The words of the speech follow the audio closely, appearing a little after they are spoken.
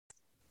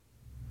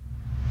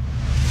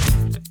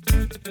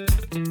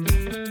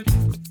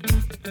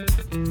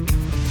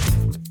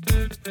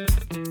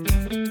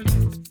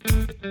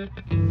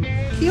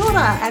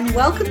and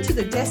welcome to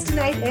the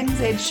Destinate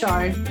NZ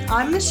show.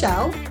 I'm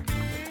Michelle.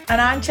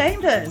 And I'm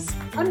Chambers.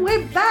 And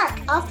we're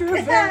back after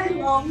a very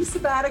long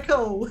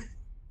sabbatical.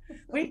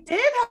 We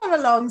did have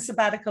a long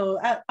sabbatical,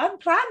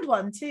 unplanned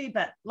one too,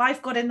 but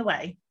life got in the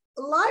way.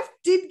 Life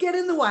did get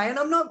in the way, and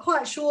I'm not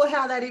quite sure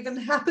how that even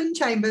happened,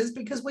 Chambers,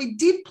 because we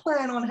did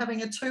plan on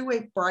having a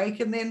 2-week break,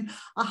 and then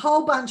a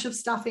whole bunch of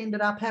stuff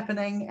ended up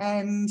happening,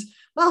 and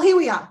well, here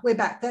we are. We're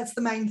back. That's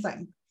the main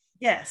thing.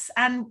 Yes,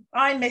 and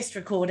I missed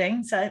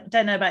recording, so I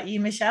don't know about you,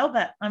 Michelle,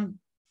 but I'm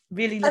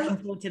really looking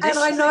forward to this.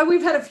 And I know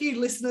we've had a few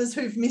listeners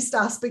who've missed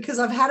us because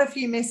I've had a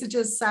few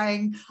messages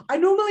saying, I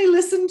normally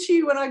listen to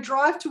you when I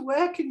drive to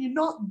work and you're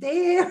not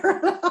there.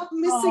 I'm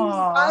missing you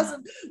guys.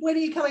 And when are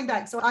you coming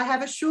back? So I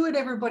have assured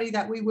everybody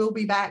that we will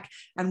be back,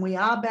 and we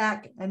are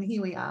back, and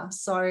here we are.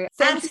 So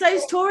and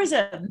so's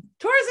tourism.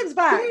 Tourism's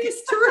back.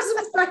 Yes,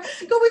 tourism's back.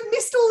 God, we've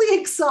missed all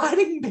the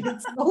exciting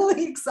bits and all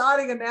the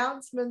exciting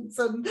announcements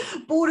and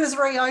borders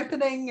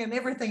reopening and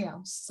everything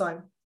else.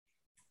 So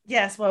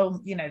yes,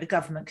 well, you know, the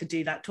government could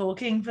do that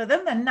talking for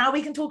them, and now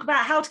we can talk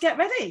about how to get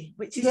ready,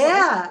 which is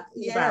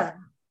about.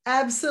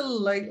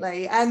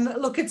 Absolutely. And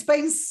look, it's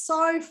been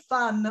so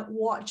fun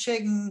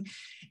watching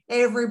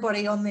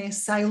everybody on their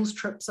sales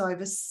trips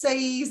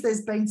overseas.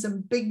 There's been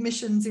some big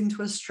missions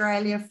into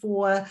Australia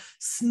for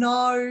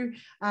snow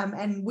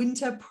and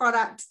winter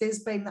product.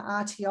 There's been the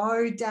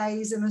RTO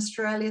days in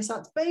Australia. So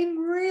it's been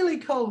really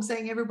cool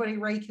seeing everybody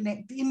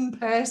reconnect in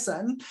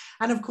person.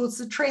 And of course,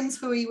 the Trends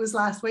Hui was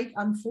last week.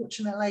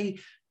 Unfortunately,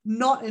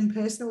 not in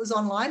person, it was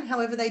online.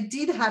 However, they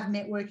did have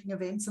networking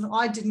events and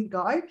I didn't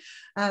go.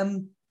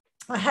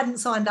 I hadn't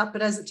signed up,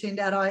 but as it turned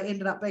out, I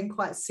ended up being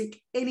quite sick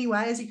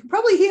anyway, as you can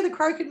probably hear the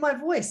croak in my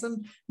voice.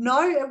 And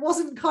no, it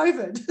wasn't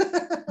COVID.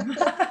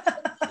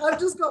 I've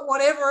just got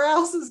whatever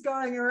else is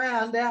going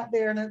around out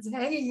there, and it's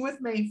hanging with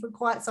me for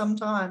quite some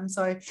time.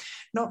 So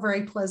not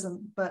very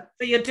pleasant. But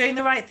you're doing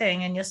the right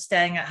thing and you're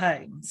staying at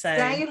home. So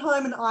staying at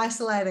home and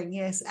isolating.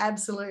 Yes,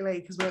 absolutely.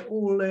 Because we're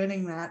all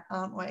learning that,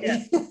 aren't we?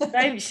 Yeah.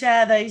 Don't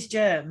share those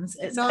germs.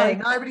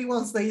 Nobody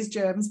wants these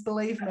germs,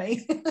 believe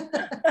me.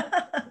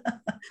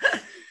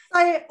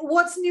 So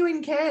what's new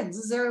in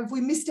Cairns? Have we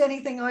missed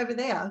anything over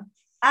there?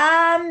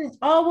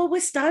 Well,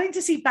 we're starting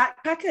to see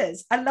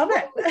backpackers. I love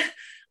it.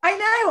 I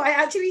know. I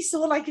actually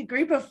saw like a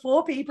group of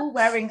 4 people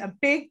wearing a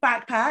big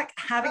backpack,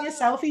 having a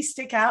selfie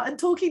stick out and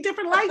talking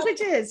different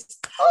languages.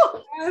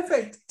 Oh,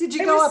 perfect. Did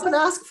you go up and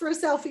ask for a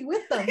selfie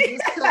with them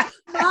just to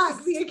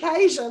mark the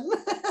occasion?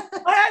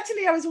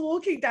 I was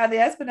walking down the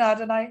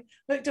Esplanade and I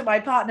looked at my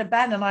partner,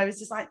 Ben, and I was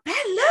just like, Ben,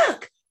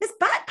 look, there's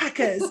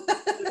backpackers.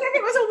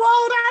 It was a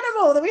wild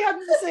animal that we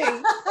hadn't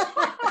seen.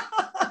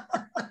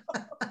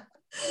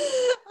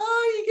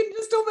 Oh, you can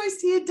just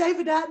almost hear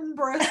David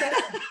Attenborough say,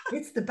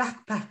 it's the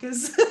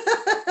backpackers.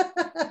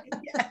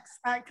 Yeah,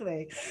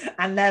 exactly.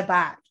 And they're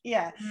back.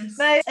 Yeah. Yes.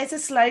 So it's a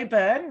slow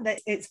burn.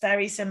 It's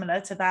very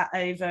similar to that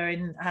over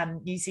in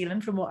New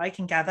Zealand, from what I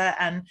can gather.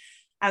 And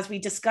as we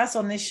discuss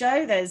on this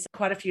show, there's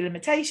quite a few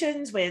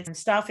limitations with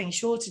staffing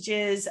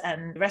shortages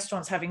and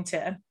restaurants having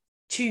to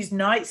choose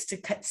nights to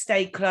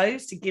stay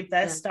closed to give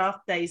their staff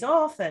days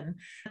off, and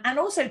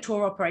also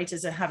tour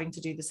operators are having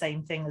to do the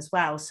same thing as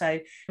well. So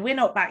we're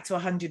not back to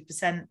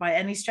 100% by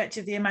any stretch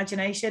of the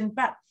imagination.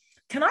 But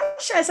can I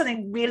share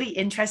something really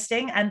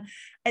interesting? And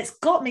it's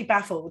got me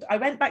baffled. I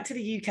went back to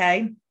the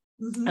UK,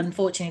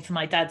 unfortunately for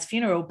my dad's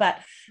funeral, but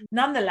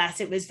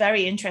nonetheless, it was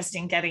very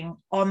interesting getting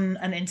on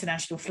an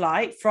international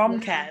flight from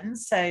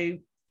Cairns. So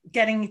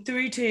getting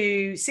through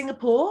to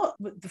Singapore,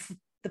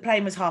 the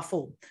plane was half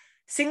full.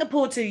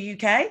 Singapore to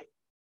UK,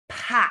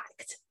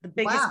 packed. The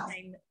biggest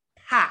plane,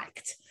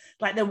 packed.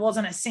 Like there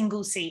wasn't a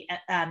single seat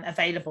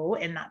available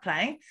in that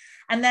plane.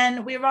 And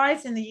then we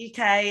arrived in the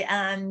UK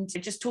and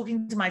just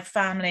talking to my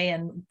family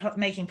and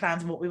making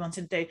plans on what we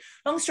wanted to do.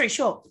 Long story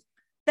short,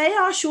 they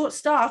are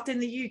short-staffed in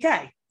the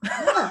UK.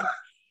 And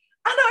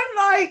I'm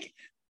like,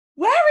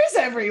 where is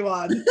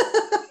everyone?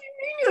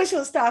 You're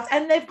short-staffed,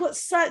 and they've got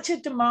such a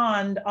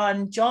demand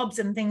on jobs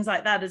and things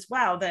like that as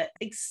well, that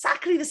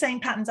exactly the same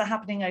patterns are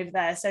happening over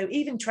there. So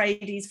even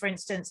tradies, for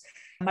instance,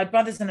 my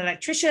brother's an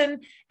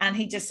electrician, and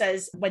he just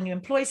says when you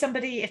employ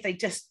somebody, if they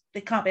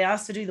can't be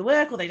asked to do the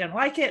work or they don't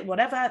like it,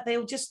 whatever,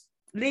 they'll just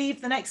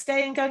leave the next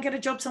day and go and get a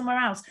job somewhere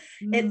else.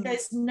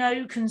 There's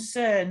no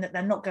concern that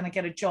they're not going to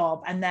get a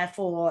job, and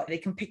therefore they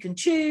can pick and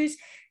choose.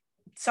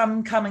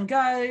 Some come and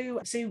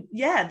go. So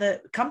yeah,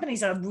 the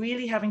companies are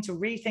really having to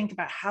rethink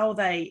about how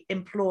they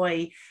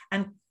employ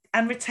and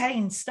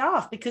retain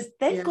staff, because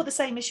they've got the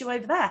same issue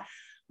over there,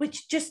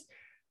 which just,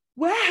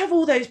 where have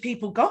all those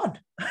people gone?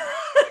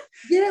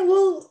 Yeah,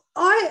 well,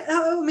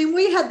 I mean,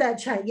 we had that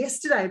chat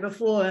yesterday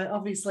before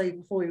we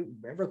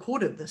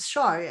recorded this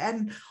show,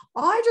 and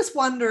I just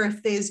wonder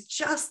if there's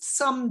just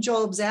some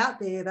jobs out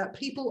there that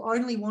people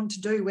only want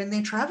to do when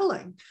they're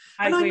traveling.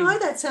 I know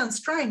that sounds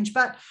strange,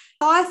 but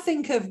I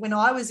think of when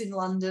I was in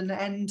London,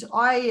 and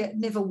I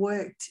never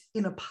worked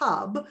in a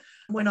pub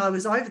when I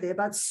was over there,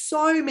 but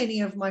so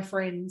many of my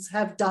friends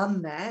have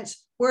done that,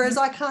 whereas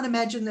I can't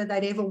imagine that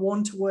they'd ever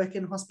want to work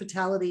in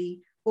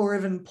hospitality or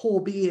even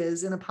pour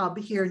beers in a pub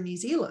here in New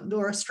Zealand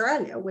or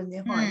Australia when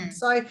they're home.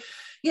 So,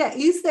 yeah,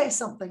 is there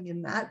something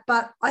in that?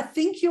 But I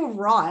think you're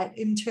right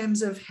in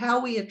terms of how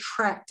we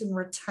attract and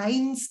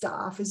retain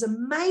staff is a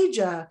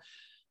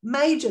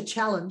major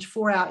challenge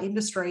for our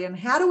industry. And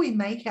how do we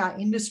make our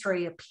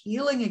industry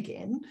appealing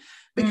again?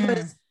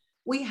 Because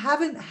we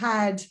haven't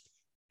had,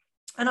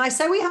 and I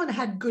say we haven't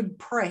had good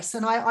press,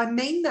 and I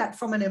mean that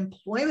from an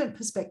employment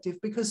perspective,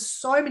 because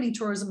so many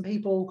tourism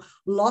people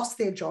lost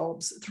their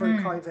jobs through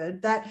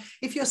COVID, that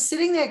if you're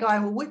sitting there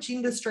going, well, which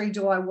industry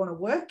do I want to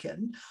work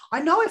in?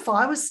 I know if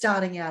I was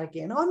starting out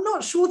again, I'm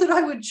not sure that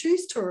I would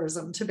choose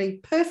tourism, to be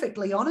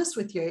perfectly honest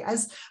with you.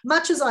 As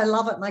much as I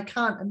love it and I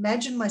can't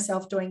imagine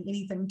myself doing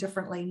anything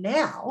differently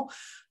now,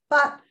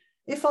 but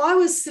if I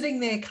was sitting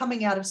there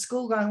coming out of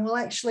school going, well,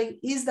 actually,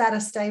 is that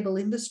a stable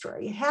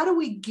industry? How do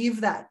we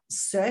give that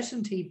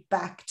certainty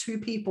back to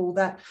people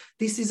that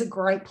this is a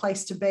great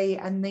place to be,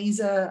 and these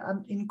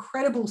are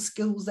incredible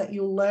skills that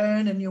you'll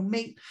learn, and you'll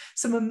meet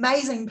some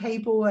amazing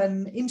people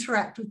and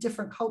interact with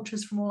different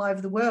cultures from all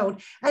over the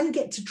world and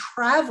get to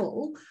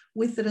travel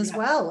with it as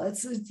well.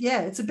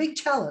 It's a big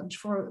challenge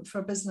for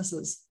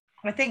businesses.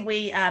 I think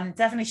we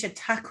definitely should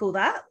tackle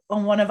that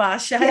on one of our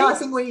shows. Yeah, I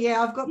think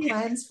I've got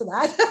plans for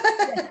that.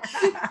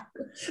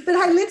 But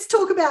hey, let's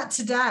talk about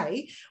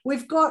today.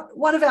 We've got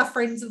one of our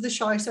friends of the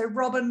show, so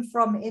Robin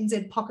from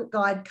NZ Pocket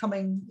Guide,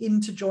 coming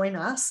in to join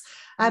us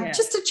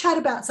just to chat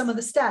about some of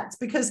the stats,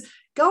 because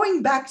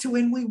going back to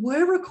when we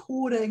were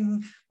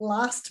recording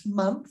last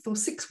month or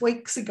 6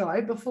 weeks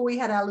ago, before we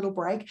had our little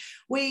break,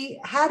 we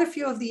had a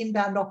few of the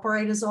inbound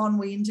operators on.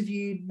 We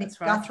interviewed Nick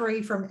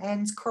Guthrie from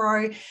Anne's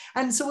Crow.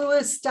 And so we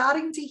were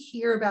starting to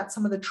hear about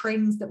some of the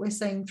trends that we're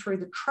seeing through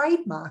the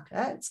trade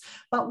markets.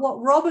 But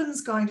what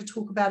Robin's going to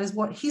talk about is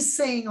what he's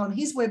seeing on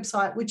his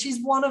website, which is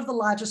one of the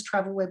largest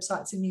travel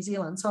websites in New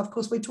Zealand. So, of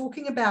course, we're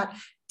talking about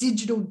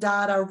digital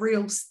data,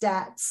 real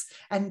stats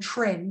and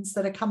trends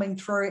that are coming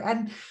through,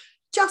 and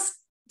just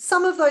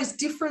some of those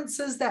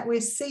differences that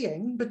we're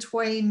seeing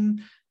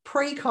between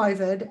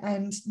pre-COVID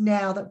and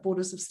now that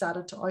borders have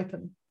started to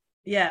open.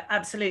 Yeah,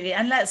 absolutely.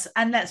 And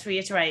let's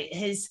reiterate,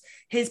 his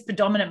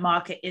predominant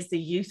market is the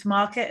youth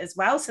market as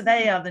well. So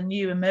they are the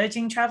new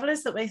emerging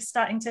travelers that we're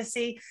starting to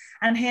see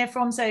and hear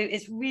from. So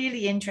it's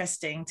really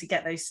interesting to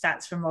get those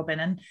stats from Robin,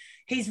 and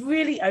he's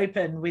really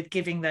open with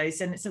giving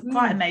those, and it's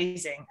quite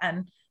amazing.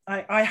 And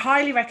I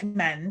highly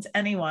recommend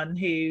anyone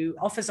who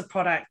offers a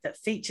product that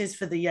features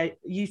for the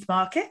youth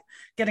market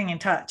getting in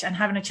touch and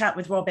having a chat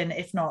with Robin,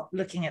 if not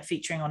looking at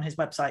featuring on his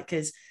website,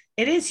 because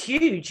it is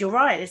huge. You're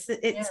right.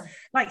 It's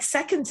like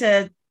second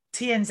to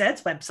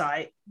TNZ's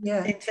website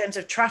in terms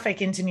of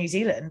traffic into New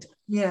Zealand.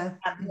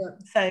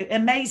 So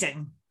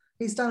amazing.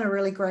 He's done a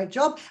really great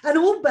job, and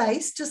all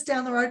based just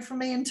down the road from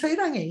me in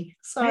Turangi.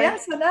 So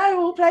yes, I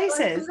know, all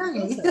places.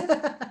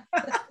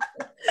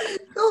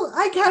 Cool.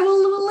 Okay, well,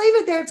 we'll leave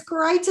it there. It's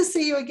great to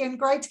see you again.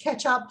 Great to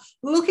catch up.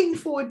 Looking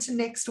forward to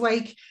next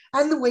week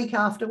and the week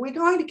after. We're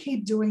going to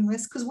keep doing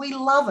this because we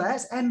love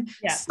it. And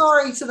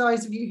sorry to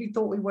those of you who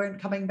thought we weren't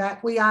coming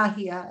back. We are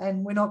here,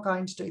 and we're not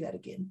going to do that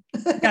again.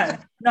 No,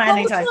 not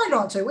anytime. We'll try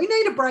not to. We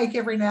need a break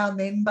every now and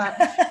then, but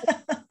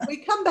we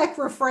come back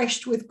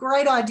refreshed with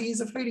great ideas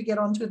of who to get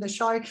onto the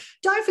show.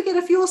 Don't forget,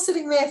 if you're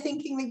sitting there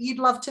thinking that you'd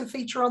love to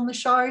feature on the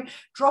show,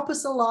 drop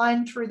us a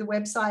line through the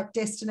website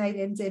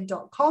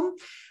destinatenz.com,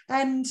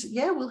 and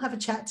we'll have a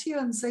chat to you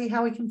and see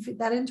how we can fit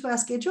that into our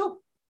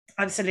schedule.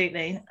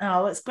 Absolutely.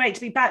 Oh, it's great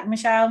to be back,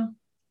 Michelle.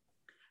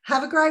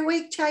 Have a great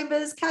week,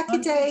 Chambers. Ka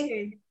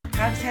kite.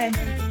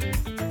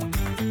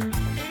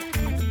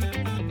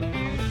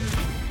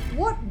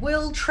 What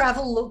will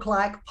travel look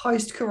like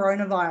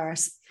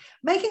post-coronavirus?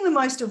 Making the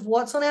most of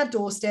what's on our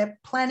doorstep,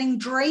 planning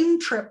dream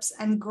trips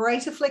and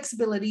greater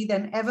flexibility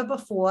than ever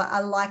before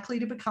are likely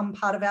to become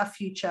part of our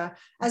future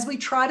as we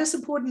try to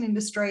support an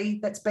industry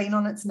that's been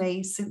on its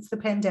knees since the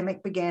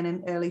pandemic began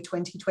in early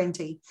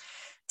 2020.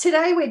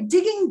 Today, we're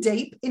digging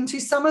deep into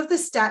some of the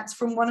stats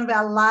from one of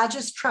our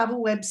largest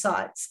travel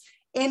websites,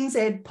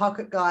 NZ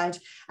Pocket Guide,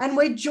 and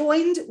we're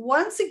joined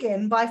once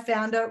again by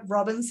founder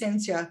Robin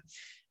Sensio.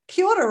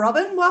 Kia ora,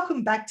 Robin.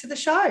 Welcome back to the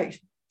show.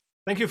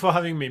 Thank you for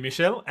having me,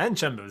 Michelle and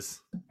Chambers.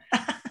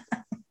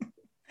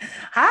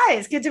 Hi,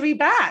 it's good to be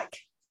back.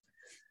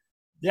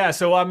 Yeah,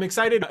 so I'm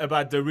excited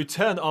about the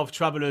return of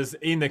travelers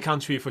in the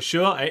country for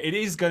sure. It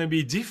is going to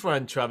be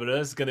different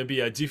travelers, going to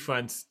be a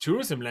different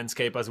tourism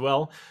landscape as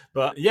well.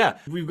 But yeah,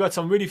 we've got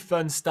some really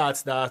fun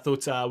stats that I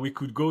thought we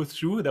could go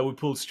through that we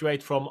pulled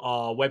straight from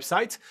our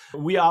website.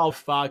 We are a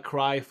far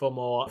cry from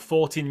our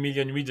 14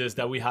 million readers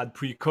that we had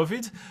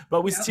pre-COVID,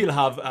 but we still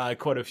have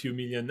quite a few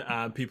million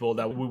people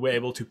that we were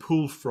able to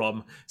pull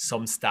from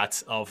some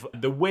stats of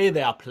the way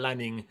they are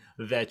planning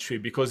their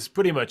trip, because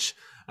pretty much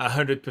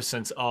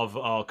 100% of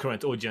our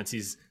current audience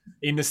is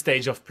in the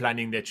stage of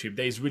planning their trip.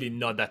 There is really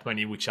not that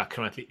many which are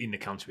currently in the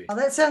country. Oh,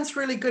 that sounds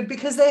really good,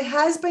 because there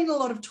has been a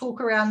lot of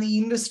talk around the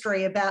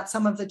industry about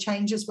some of the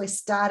changes we're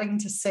starting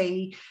to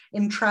see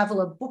in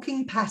traveller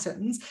booking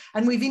patterns.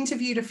 And we've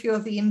interviewed a few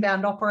of the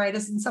inbound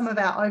operators and some of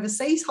our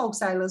overseas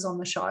wholesalers on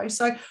the show.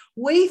 So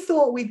we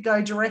thought we'd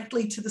go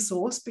directly to the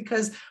source,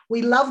 because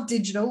we love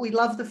digital. We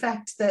love the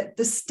fact that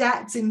the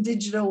stats in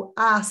digital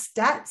are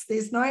stats.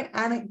 There's no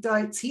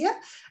anecdotes here.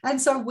 And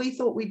so we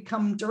thought we'd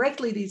come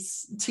directly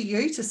to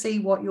you to see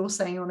what you're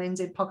seeing on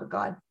NZ Pocket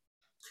Guide.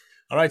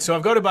 All right, so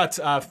I've got about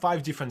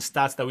 5 different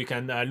stats that we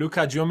can look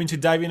at. Do you want me to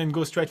dive in and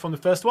go straight from the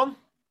first one?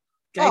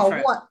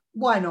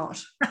 Why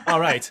not? All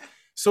right.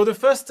 So the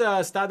first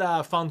stat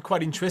I found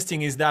quite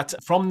interesting is that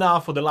from now,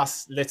 for the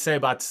last, let's say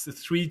about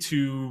 3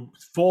 to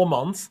 4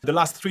 months,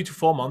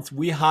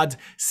 we had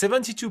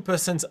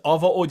 72%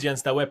 of our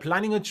audience that were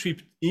planning a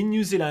trip in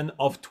New Zealand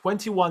of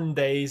 21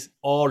 days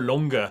or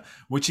longer,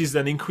 which is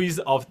an increase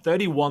of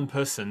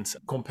 31%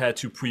 compared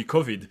to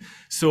pre-COVID.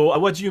 So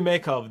what do you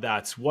make of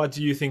that? What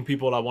do you think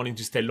people are wanting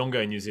to stay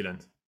longer in New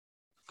Zealand?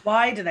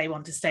 Why do they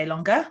want to stay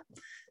longer?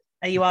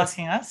 Are you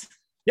asking us?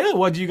 Yeah,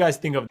 what do you guys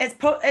think of?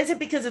 Is it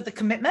because of the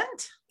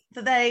commitment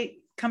that they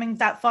coming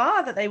that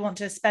far, that they want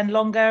to spend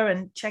longer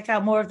and check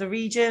out more of the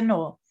region,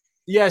 or?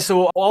 Yeah,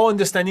 so our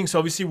understanding, so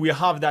obviously we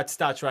have that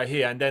stat right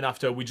here, and then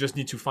after we just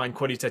need to find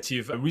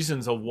qualitative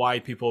reasons of why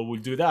people will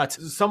do that.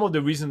 Some of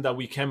the reasons that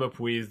we came up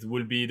with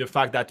will be the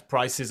fact that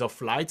prices of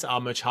flights are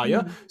much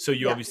higher. So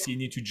you obviously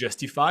need to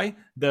justify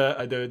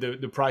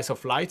the price of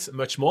flights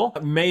much more.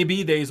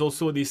 Maybe there is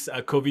also this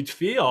COVID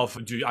fear of,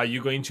 are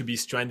you going to be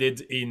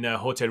stranded in a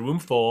hotel room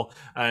for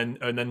an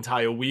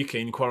entire week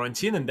in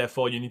quarantine, and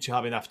therefore you need to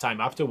have enough time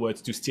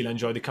afterwards to still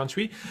enjoy the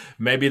country.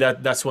 Maybe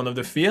that's one of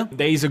the fear.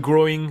 There is a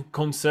growing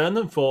concern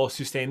for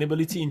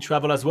sustainability in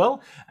travel as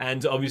well.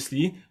 And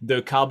obviously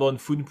the carbon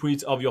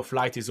footprint of your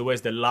flight is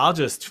always the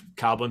largest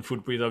carbon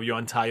footprint of your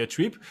entire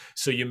trip.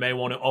 So you may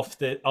want to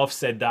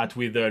offset that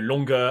with a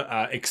longer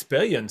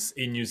experience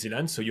in New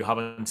Zealand. So you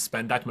haven't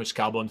spent that much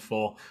carbon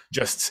for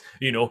just,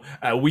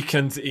 a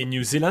weekend in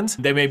New Zealand.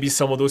 There may be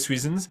some of those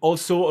reasons.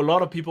 Also, a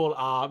lot of people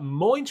are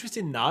more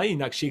interested now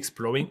in actually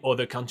exploring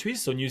other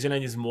countries. So New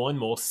Zealand is more and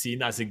more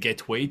seen as a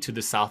gateway to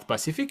the South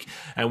Pacific.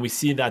 And we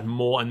see that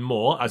more and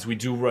more as we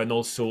do run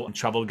also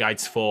travel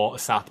guides for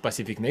South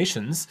Pacific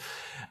nations.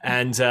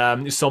 And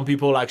some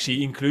people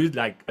actually include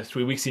like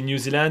 3 weeks in New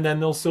Zealand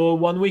and also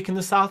 1 week in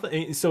the South.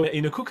 So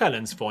in the Cook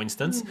Islands, for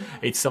instance,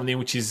 it's something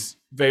which is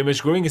very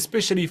much growing,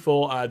 especially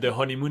for the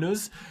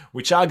honeymooners,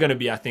 which are going to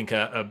be, I think,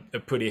 a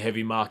pretty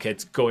heavy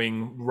market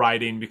going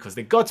right in because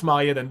they got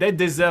married and they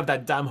deserve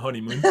that damn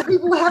honeymoon.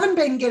 People haven't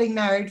been getting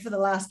married for the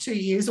last 2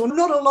 years, or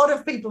not a lot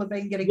of people have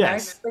been getting married.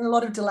 There's been a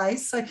lot of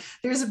delays. So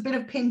there's a bit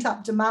of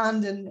pent-up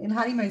demand in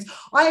honeymoons.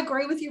 I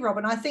agree with you,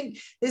 Robin. I think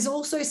there's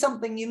also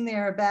something in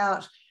there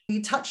about,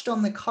 you touched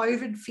on the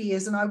COVID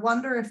fears, and I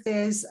wonder if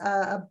there's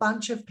a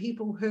bunch of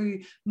people who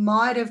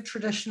might have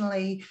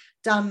traditionally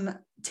done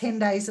 10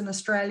 days in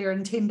Australia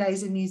and 10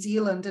 days in New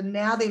Zealand, and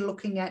now they're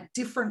looking at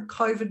different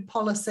COVID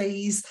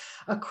policies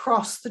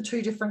across the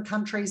 2 different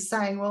countries,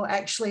 saying, well,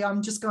 actually,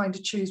 I'm just going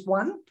to choose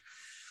one.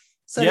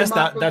 So yes,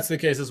 that's the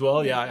case as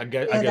well. Yeah, I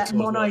get that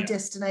mono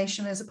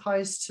destination as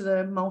opposed to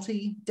the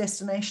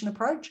multi-destination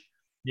approach.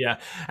 Yeah,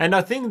 and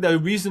I think the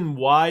reason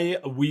why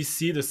we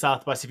see the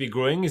South Pacific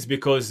growing is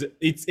because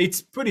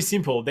it's pretty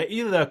simple. They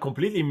either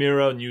completely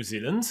mirror New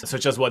Zealand,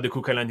 such as what the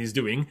Cook Island is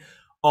doing,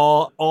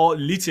 or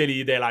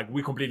literally they're like,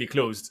 we're completely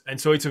closed.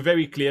 And so it's a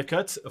very clear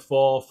cut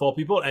for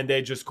people, and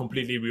they just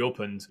completely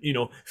reopened.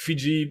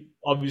 Fiji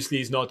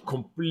obviously is not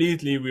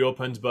completely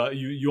reopened, but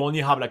you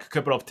only have like a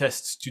couple of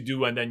tests to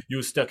do and then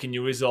you're stuck in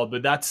your resort.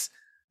 But that's,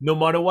 no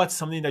matter what,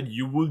 something that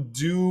you will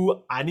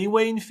do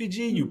anyway in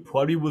Fiji. You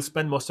probably will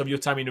spend most of your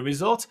time in a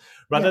resort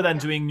rather than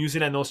doing New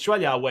Zealand and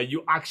Australia, where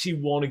you actually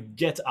want to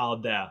get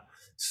out there.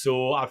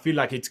 So I feel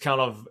like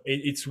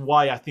it's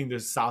why I think the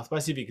South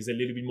Pacific is a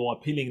little bit more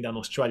appealing than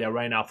Australia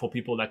right now for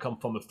people that come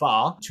from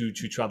afar to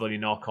travel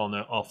in our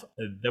corner of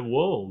the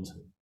world.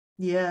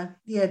 Yeah,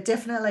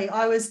 definitely.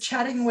 I was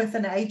chatting with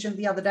an agent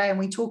the other day and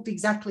we talked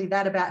exactly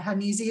that, about how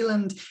New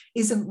Zealand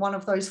isn't one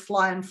of those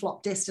fly and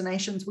flop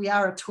destinations. We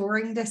are a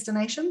touring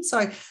destination.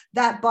 So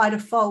that by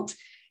default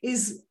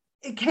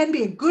it can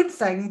be a good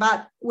thing,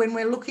 but when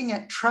we're looking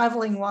at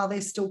traveling while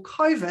there's still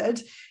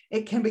COVID,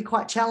 it can be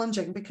quite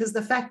challenging, because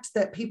the fact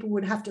that people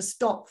would have to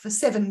stop for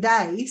 7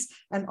 days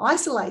and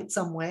isolate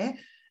somewhere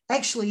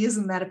actually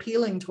isn't that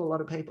appealing to a lot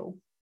of people.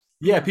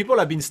 Yeah, people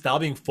have been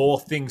starving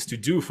for things to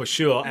do for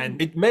sure. And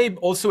it may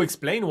also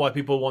explain why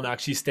people want to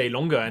actually stay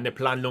longer and they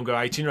plan longer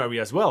itinerary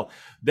as well.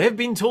 They've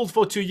been told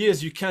for 2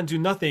 years you can't do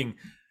nothing.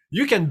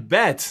 You can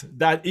bet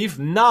that if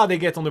now they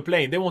get on the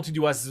plane, they want to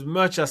do as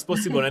much as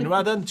possible. And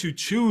rather than to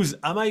choose,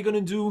 am I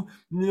going to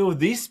do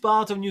this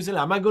part of New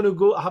Zealand? Am I going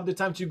to have the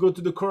time to go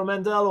to the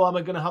Coromandel, or am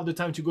I going to have the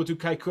time to go to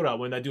Kaikoura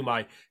when I do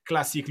my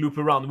classic loop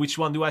around? Which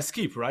one do I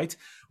skip, right?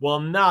 Well,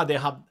 now they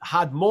have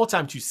had more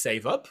time to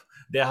save up.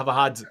 they have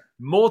had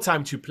more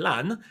time to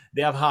plan,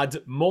 they have had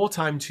more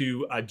time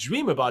to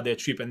dream about their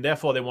trip, and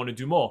therefore they want to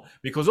do more.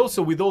 Because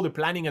also with all the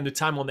planning and the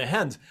time on their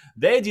hand,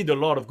 they did a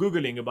lot of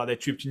Googling about their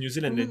trip to New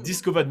Zealand. They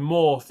discovered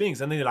more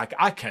things, and then they're like,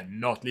 I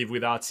cannot live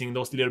without seeing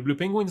those little blue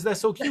penguins, they're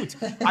so cute.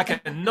 I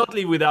cannot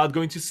live without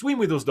going to swim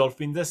with those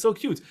dolphins, they're so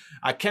cute.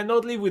 I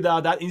cannot live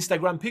without that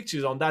Instagram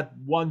pictures on that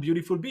one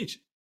beautiful beach.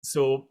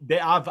 So they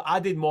have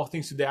added more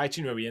things to their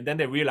itinerary, and then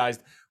they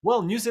realized,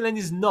 well, New Zealand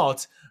is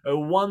not a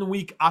 1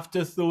 week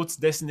afterthought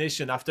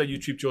destination after your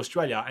trip to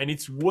Australia, and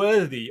it's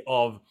worthy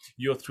of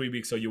your 3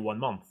 weeks or your 1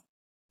 month.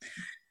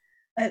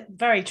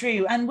 Very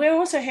true. And we're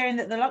also hearing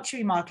that the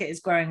luxury market is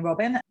growing,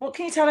 Robin. What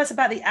can you tell us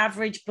about the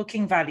average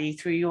booking value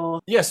through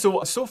your... Yeah,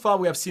 so far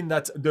we have seen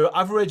that the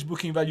average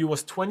booking value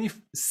was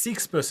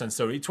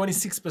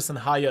 26%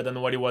 higher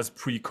than what it was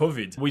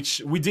pre-COVID,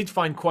 which we did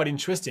find quite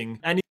interesting.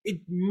 And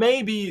it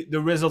may be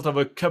the result of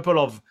a couple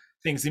of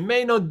things. It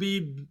may not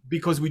be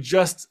because we're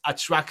just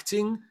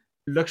attracting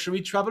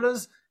luxury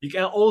travelers. It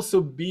can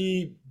also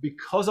be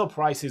because our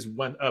prices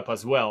went up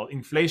as well.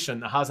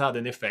 Inflation has had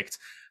an effect.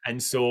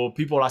 And so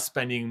people are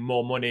spending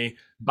more money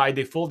by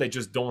default. They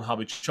just don't have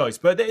a choice.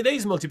 But there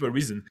is multiple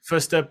reasons.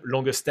 First up,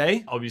 longer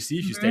stay. Obviously,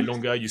 if you stay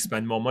longer, you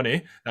spend more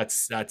money.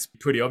 That's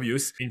pretty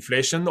obvious.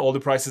 Inflation, all the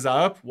prices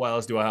are up. What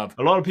else do I have?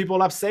 A lot of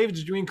people have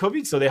saved during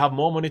COVID, so they have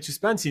more money to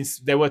spend since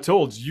they were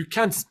told you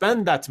can't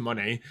spend that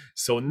money.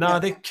 So now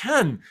they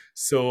can.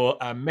 So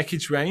make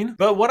it rain.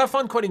 But what I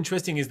found quite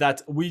interesting is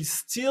that we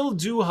still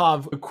do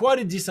have quite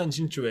a decent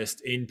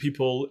interest in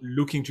people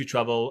looking to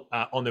travel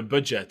on a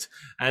budget.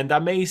 And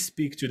that may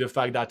speak to the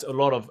fact that a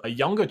lot of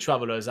younger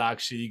travelers are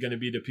actually going to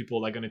be the people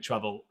that are going to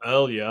travel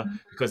earlier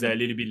because they're a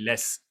little bit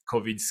less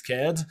COVID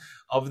scared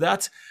of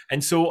that.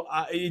 And so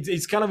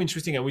it's kind of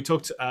interesting. And we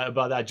talked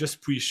about that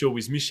just pre-show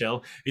with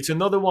Michelle. It's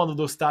another one of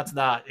those stats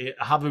that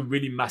have a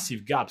really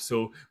massive gap.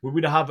 So we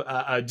would have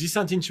a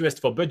decent interest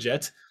for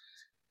budget,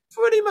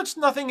 pretty much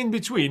nothing in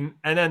between,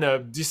 and then a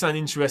decent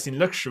interest in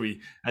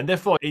luxury. And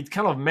therefore, it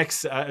kind of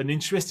makes an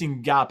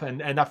interesting gap.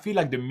 And I feel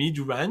like the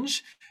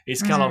mid-range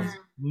is kind of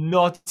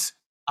not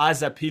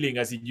as appealing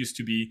as it used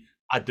to be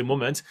at the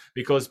moment,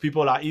 because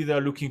people are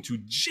either looking to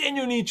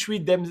genuinely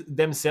treat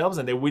themselves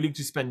and they're willing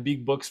to spend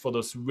big bucks for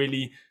those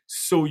really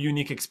so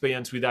unique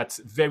experience with that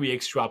very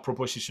extra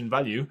proposition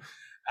value,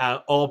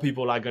 or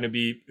people are going to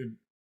be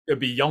a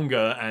bit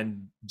younger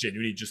and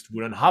genuinely just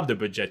wouldn't have the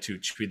budget to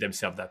treat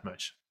themselves that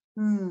much.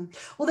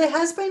 Well, there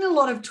has been a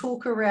lot of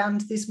talk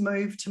around this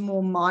move to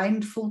more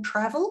mindful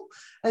travel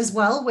as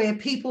well, where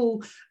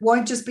people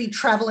won't just be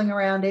traveling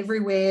around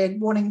everywhere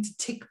wanting to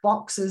tick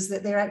boxes,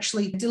 that they're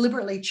actually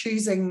deliberately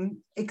choosing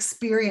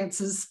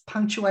experiences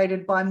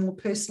punctuated by more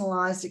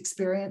personalized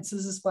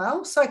experiences as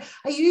well. So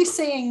are you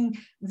seeing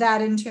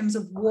that in terms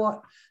of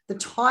what the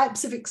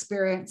types of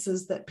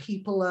experiences that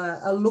people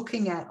are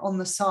looking at on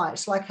the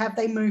site? Like, have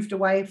they moved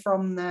away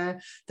from the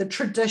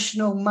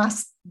traditional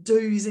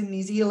must-dos in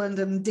New Zealand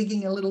and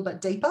digging a little bit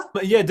deeper?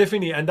 But yeah,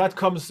 definitely. And that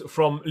comes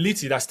from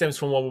Liti, that stems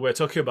from what we were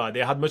talking about. They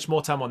had much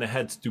more time on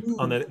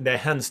their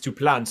hands to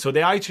plan. So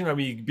their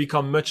itinerary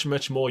become much,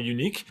 much more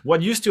unique.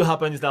 What used to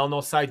happen is that on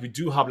our site, we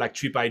do have like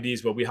trip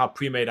IDs where we have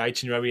pre-made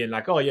itinerary and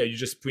like, oh yeah, you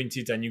just print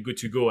it and you're good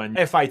to go. And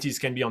FITs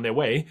can be on their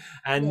way.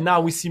 And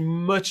now we see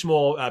much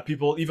more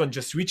people even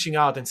just reaching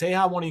out and say, hey,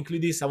 I want to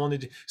include this.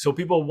 So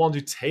people want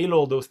to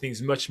tailor those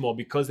things much more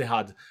because they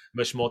had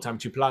much more time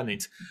to plan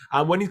it.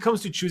 And when it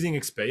comes to choosing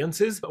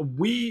experiences,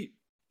 we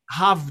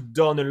have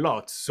done a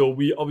lot. So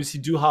we obviously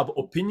do have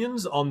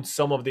opinions on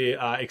some of the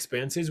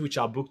experiences which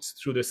are booked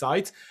through the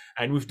site.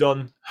 And we've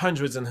done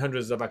hundreds and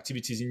hundreds of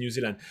activities in New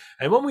Zealand.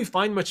 And what we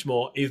find much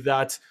more is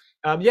that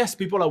yes,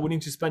 people are willing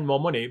to spend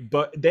more money,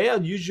 but they are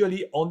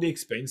usually on the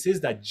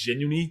experiences that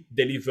genuinely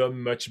deliver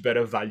much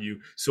better value.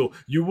 So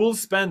you will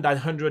spend that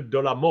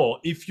 $100 more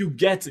if you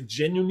get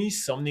genuinely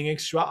something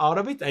extra out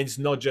of it, and it's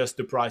not just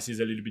the price is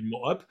a little bit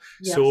more up.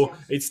 So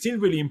it's still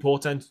really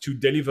important to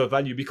deliver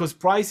value, because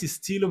price is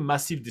still a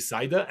massive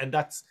decider, and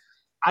that's,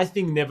 I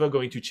think, never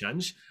going to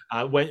change.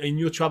 When in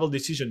your travel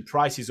decision,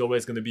 price is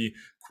always going to be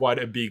quite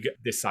a big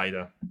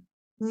decider.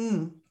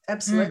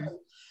 Absolutely.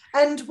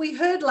 And we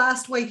heard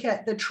last week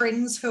at the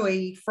Trends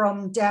Hui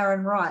from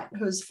Darren Wright,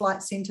 who's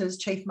Flight Centre's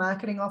Chief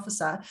Marketing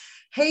Officer.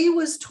 He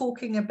was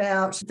talking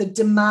about the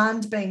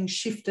demand being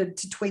shifted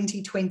to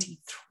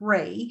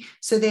 2023,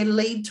 so their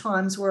lead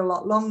times were a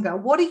lot longer.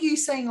 What are you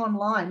seeing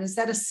online? Is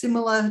that a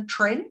similar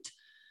trend?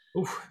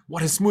 Ooh,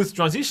 what a smooth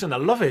transition. I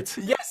love it.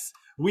 Yes.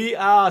 We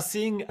are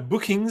seeing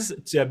bookings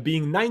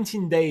being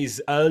 19 days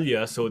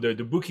earlier. So the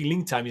booking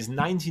link time is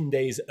 19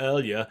 days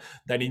earlier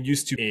than it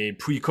used to be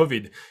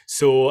pre-COVID.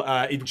 So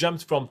it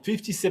jumped from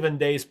 57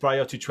 days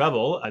prior to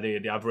travel,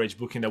 the average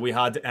booking that we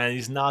had, and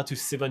is now to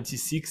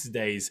 76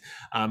 days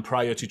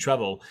prior to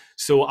travel.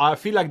 So I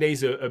feel like there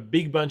is a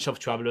big bunch of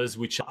travelers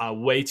which are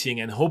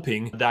waiting and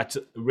hoping that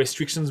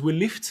restrictions will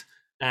lift,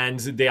 and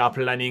they are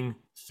planning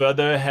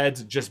further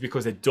ahead just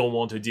because they don't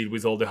want to deal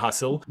with all the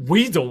hassle.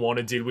 We don't want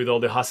to deal with all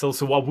the hassle,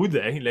 so why would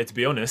they? Let's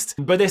be honest.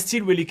 But they're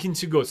still really keen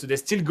to go, so they're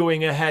still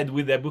going ahead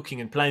with their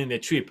booking and planning their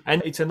trip.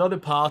 And it's another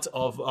part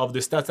of the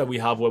stats that we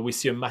have where we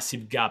see a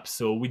massive gap.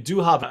 So we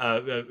do have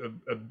a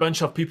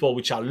bunch of people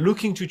which are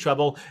looking to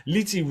travel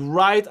literally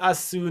right as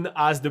soon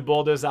as the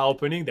borders are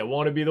opening. They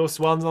want to be those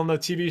ones on the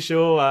TV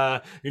show,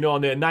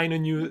 on the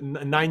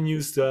 9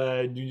 news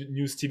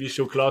TV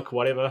show clock,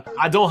 whatever.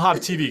 I don't have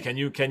TV.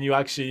 Can you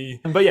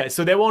actually? But yeah,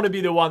 so they want to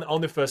be the one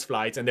on the first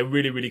flight, and they're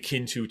really, really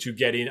keen to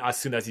get in as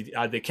soon as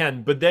they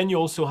can. But then you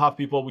also have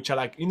people which are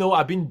like,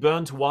 I've been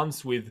burnt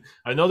once with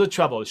another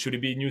travel, should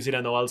it be New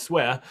Zealand or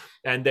elsewhere,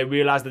 and they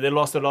realize that they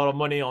lost a lot of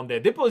money on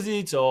their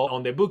deposits or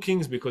on their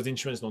bookings because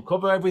insurance don't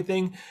cover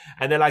everything,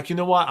 and they're like, you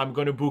know what, I'm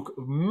going to book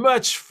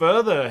much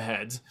further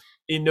ahead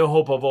in the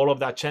hope of all of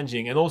that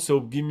changing, and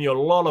also give me a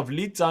lot of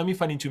lead time if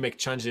I need to make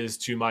changes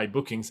to my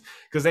bookings,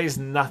 because there is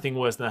nothing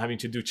worse than having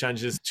to do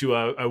changes to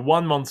a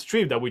 1 month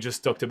trip that we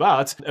just talked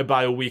about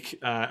a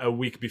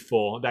week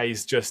before. That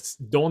is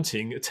just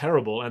daunting,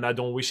 terrible, and I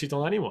don't wish it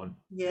on anyone.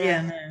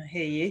 Yeah, no, I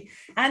hear you.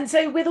 And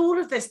so with all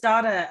of this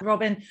data,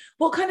 Robin,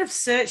 what kind of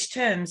search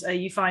terms are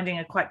you finding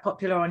are quite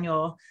popular on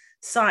your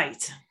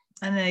site?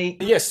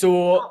 And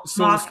so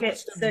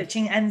market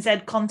searching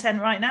NZ content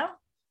right now?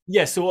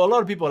 Yeah, so a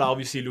lot of people are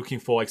obviously looking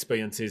for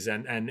experiences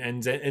and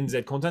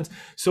NZ content.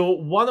 So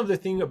one of the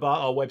things about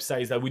our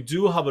website is that we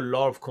do have a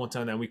lot of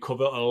content and we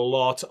cover a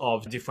lot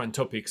of different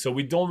topics. So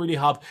we don't really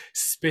have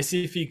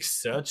specific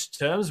search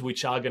terms,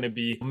 which are going to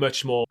be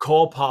much more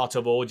core part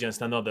of our audience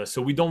than others.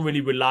 So we don't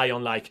really rely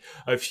on like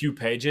a few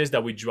pages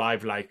that we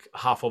drive like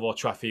half of our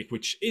traffic,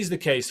 which is the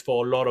case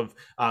for a lot of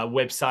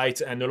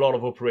websites and a lot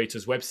of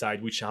operators'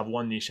 websites, which have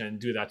one niche and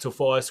do that. So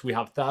for us, we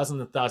have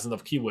thousands and thousands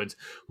of keywords,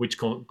 which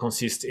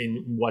consist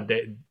in what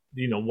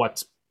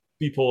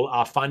people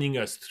are finding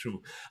us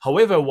through.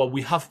 However, what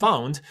we have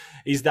found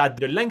is that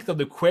the length of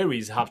the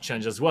queries have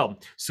changed as well.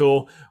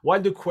 So while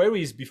the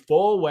queries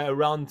before were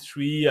around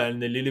 3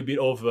 and a little bit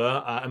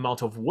over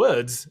amount of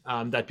words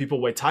that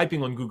people were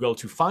typing on Google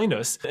to find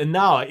us, and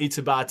now it's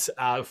about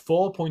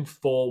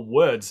 4.4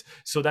 words.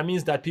 So that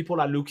means that people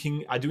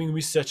are doing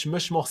research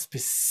much more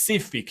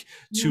specific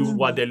to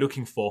what they're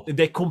looking for.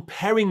 They're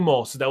comparing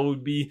more. So that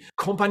would be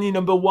company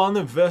number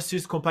 1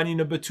 versus company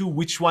number 2.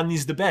 Which one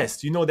is the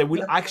best? They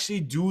will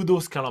actually do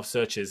those kind of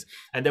searches,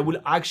 and they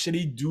will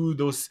actually do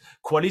those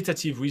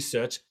qualitative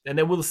research, and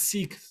they will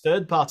seek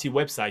third-party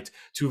website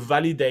to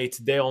validate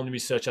their own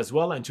research as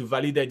well, and to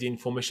validate the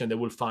information they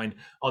will find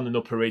on an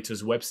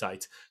operator's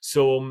website.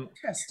 So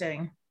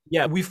interesting.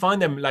 Yeah, we find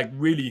them like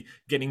really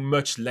getting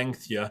much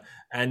lengthier,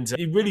 and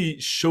it really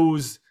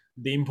shows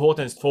the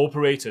importance for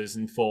operators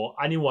and for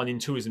anyone in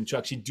tourism to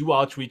actually do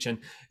outreach. And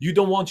you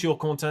don't want your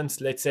content,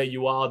 let's say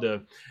you are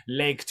the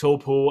Lake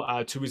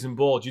Taupo tourism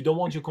board, you don't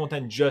want your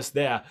content just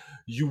there.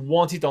 You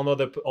want it on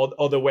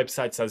other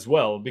websites as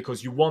well,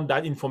 because you want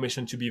that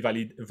information to be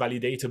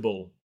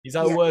validatable. Is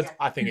that a word? Yeah.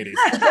 I think it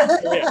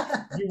is. So,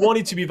 yeah, you want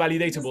it to be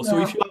validatable.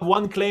 So if you have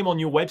one claim on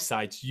your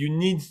website, you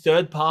need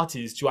third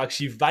parties to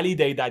actually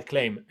validate that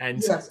claim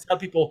and tell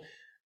people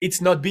it's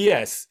not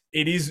BS.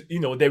 It is,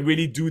 they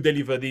really do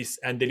deliver this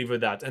and deliver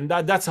that. And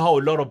that's how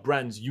a lot of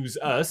brands use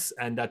us.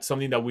 And that's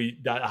something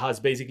that has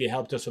basically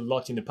helped us a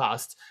lot in the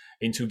past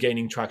into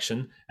gaining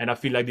traction. And I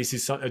feel like this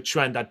is a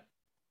trend that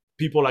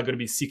people are going to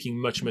be seeking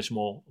much, much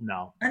more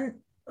now. And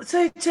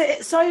so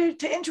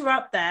to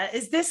interrupt there,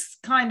 is this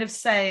kind of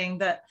saying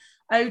that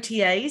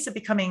OTAs are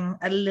becoming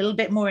a little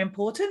bit more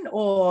important,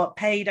 or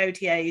paid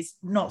OTAs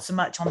not so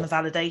much on the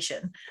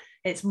validation?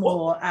 It's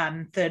more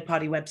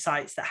third-party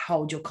websites that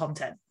hold your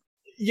content.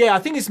 Yeah, I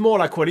think it's more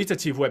like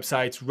qualitative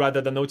websites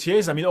rather than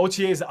OTAs. I mean,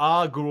 OTAs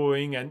are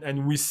growing,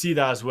 and we see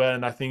that as well.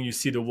 And I think you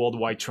see the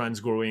worldwide trends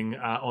growing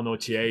on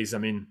OTAs. I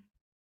mean,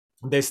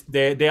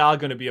 they are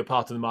going to be a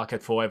part of the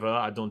market forever.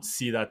 I don't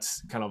see that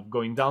kind of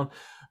going down.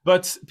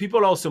 But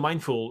people are also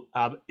mindful,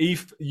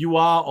 if you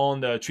are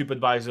on the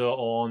TripAdvisor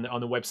or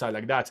on a website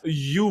like that,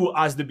 you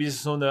as the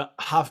business owner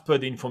have put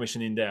the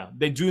information in there.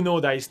 They do know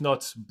that it's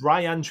not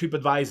Brian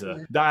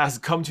TripAdvisor that has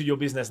come to your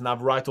business and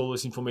have write all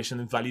this information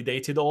and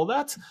validated all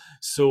that.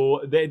 So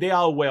they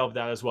are aware of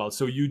that as well.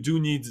 So you do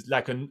need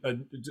like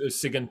a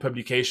second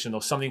publication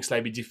or something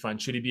slightly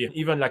different. Should it be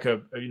even like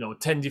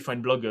 10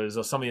 different bloggers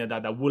or something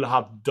like that will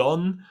have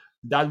done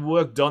that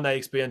work, done that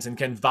experience, and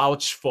can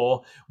vouch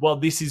for, well,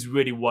 this is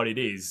really what it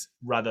is,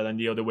 rather than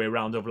the other way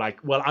around of like,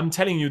 well, I'm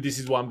telling you this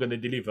is what I'm going to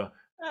deliver.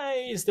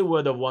 It's the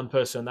word of one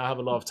person. I have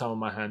a lot of time on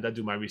my hand. I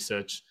do my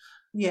research.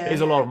 There's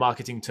a lot of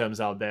marketing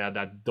terms out there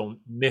that don't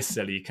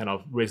necessarily kind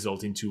of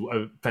result into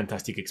a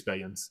fantastic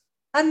experience.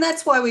 And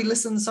that's why we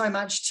listen so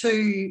much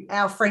to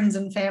our friends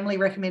and family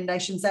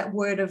recommendations, that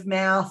word of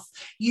mouth,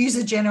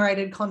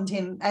 user-generated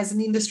content. As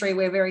an industry,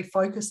 we're very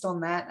focused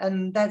on that.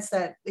 And that's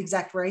that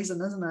exact reason,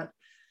 isn't it?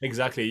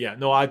 Exactly. Yeah.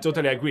 No, I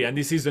totally agree. And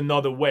this is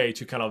another way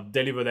to kind of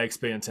deliver the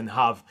experience and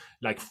have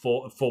like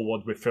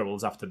forward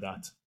referrals after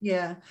that.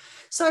 Yeah.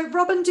 So,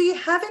 Robin, do you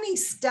have any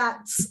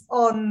stats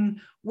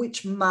on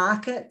which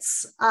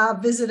markets are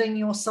visiting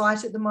your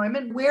site at the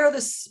moment? Where are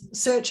the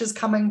searches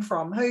coming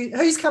from?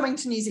 Who's coming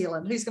to New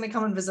Zealand? Who's going to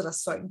come and visit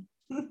us soon?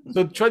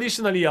 So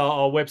traditionally,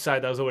 our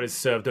website has always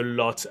served a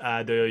lot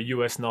the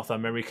US North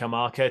America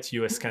market,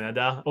 US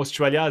Canada.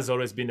 Australia has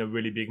always been a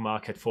really big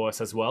market for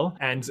us as well.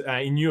 And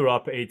in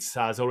Europe, it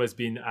has always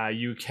been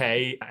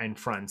UK and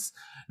France.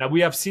 Now,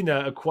 we have seen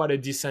quite a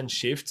decent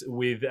shift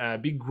with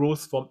big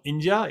growth from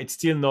India. It's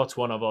still not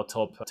one of our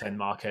top 10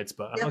 markets,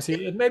 but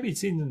honestly, maybe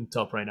it's in the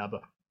top right now.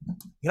 But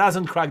it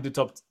hasn't cracked the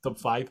top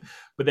 5,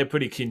 but they're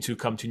pretty keen to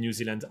come to New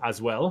Zealand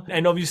as well.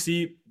 And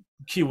obviously,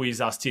 Kiwis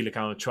are still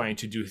kind of trying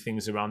to do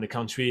things around the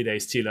country.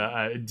 There's still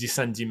a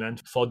decent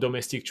demand for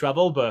domestic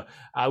travel, but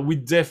we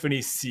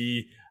definitely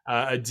see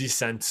a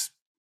decent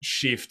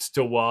shift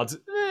towards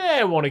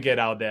I want to get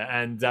out there.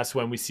 And that's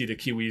when we see the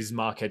Kiwis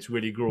market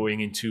really growing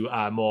into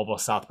more of a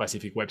South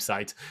Pacific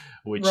website,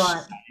 which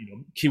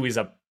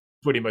Kiwis are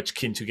pretty much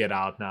keen to get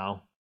out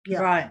now.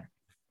 Yeah. Right.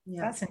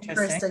 Yeah, that's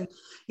interesting.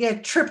 Yeah,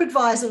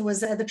 TripAdvisor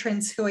was at the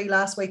Trends Hui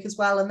last week as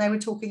well, and they were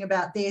talking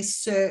about their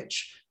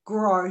search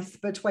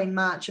growth between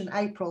March and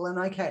April. And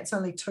okay, it's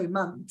only 2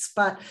 months,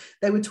 but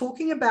they were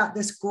talking about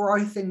this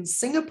growth in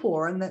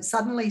Singapore, and that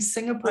suddenly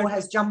Singapore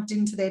has jumped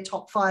into their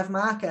top 5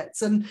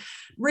 markets. And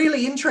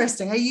really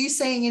interesting. Are you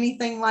seeing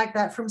anything like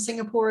that from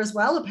Singapore as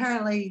well?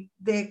 Apparently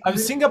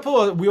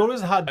Singapore, we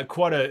always had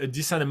quite a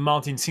decent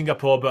amount in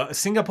Singapore, but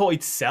Singapore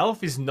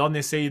itself is not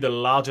necessarily the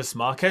largest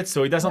market,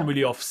 so it doesn't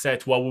really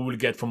offset what we will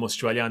get from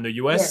Australia and the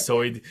US.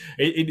 So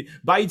it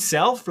by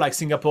itself, like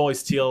Singapore is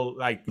still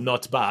like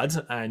not bad,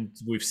 and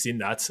we've seen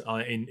that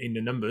in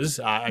the numbers.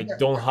 I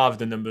don't have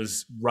the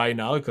numbers right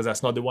now because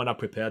that's not the one I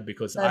prepared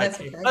because I'm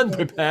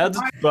unprepared.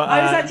 But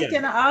I was actually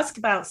going to ask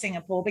about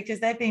Singapore because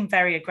they've been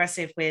very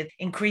aggressive with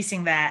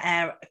increasing their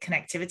air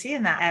connectivity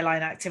and their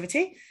airline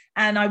activity.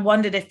 And I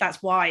wondered if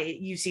that's why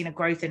you've seen a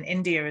growth in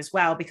India as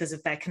well, because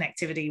of their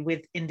connectivity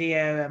with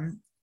India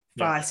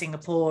via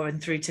Singapore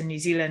and through to New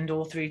Zealand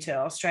or through to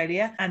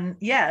Australia. And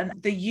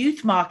the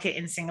youth market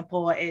in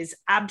Singapore is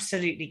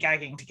absolutely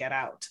gagging to get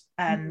out.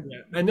 And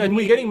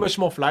we're getting much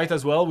more flight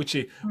as well, which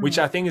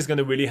I think is going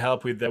to really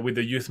help with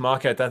the youth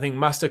market. I think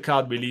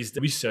MasterCard released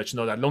research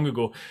not that long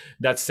ago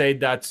that said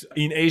that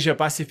in Asia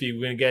Pacific,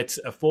 we're going to get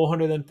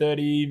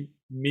 430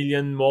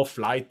 million more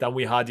flight than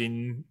we had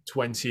in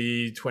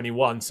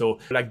 2021. So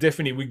like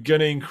definitely we're going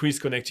to increase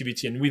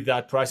connectivity, and with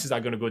that prices are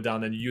going to go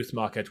down and the youth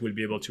market will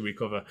be able to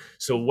recover.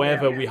 So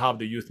wherever we have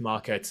the youth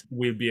market,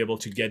 we'll be able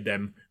to get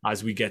them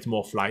as we get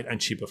more flight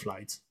and cheaper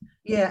flights.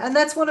 Yeah, and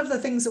that's one of the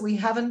things that we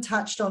haven't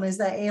touched on is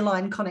that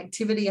airline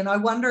connectivity. And I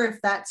wonder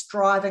if that's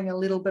driving a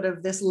little bit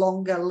of this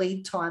longer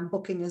lead time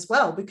booking as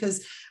well,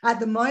 because at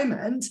the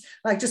moment,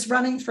 like just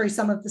running through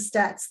some of the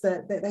stats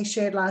that they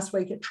shared last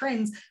week at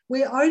Trends,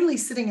 we're only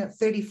sitting at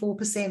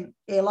 34%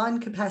 airline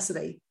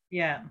capacity.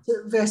 Yeah.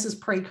 Versus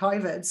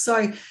pre-COVID.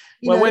 So,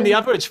 when the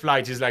average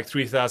flight is like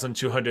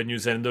 3,200 New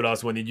Zealand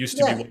dollars when it used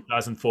to be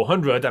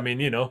 1,400, I mean,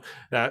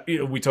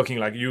 we're talking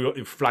like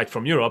flight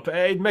from Europe,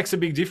 it makes a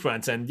big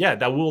difference. And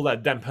that will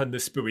dampen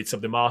the spirits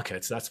of the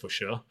markets, that's for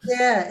sure.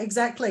 Yeah,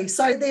 exactly.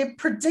 So they're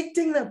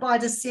predicting that by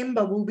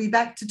December, we'll be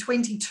back to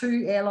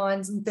 22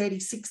 airlines and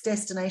 36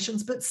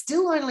 destinations, but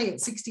still only at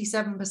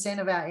 67%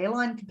 of our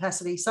airline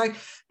capacity. So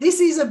this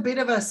is a bit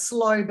of a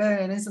slow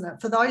burn, isn't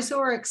it? For those who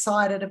are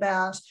excited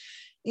about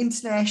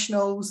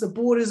internationals, the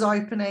borders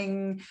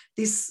opening,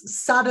 this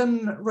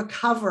sudden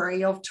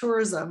recovery of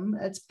tourism,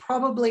 it's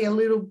probably a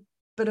little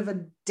bit of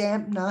a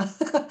dampener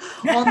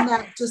on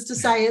that, just to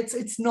say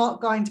it's not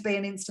going to be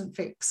an instant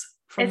fix.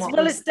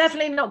 It's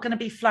definitely not going to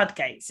be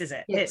floodgates, is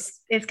it?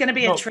 Yes. It's going to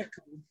be a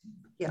trickle.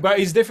 Yeah. But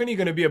it's definitely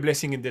going to be a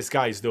blessing in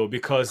disguise, though,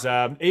 because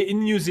in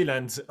New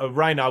Zealand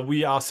right now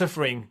we are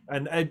suffering,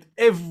 and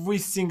every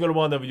single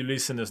one of you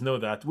listeners know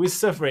that we're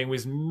suffering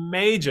with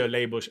major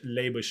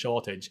labor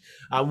shortage.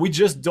 We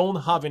just don't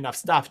have enough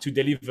staff to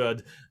deliver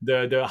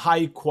the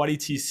high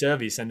quality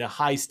service and the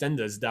high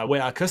standards that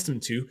we're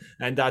accustomed to,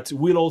 and that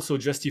will also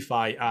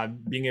justify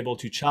being able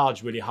to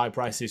charge really high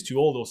prices to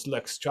all those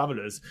luxe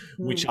travelers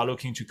which are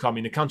looking to come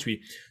in the country.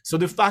 So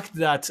the fact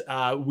that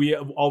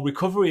our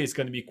recovery is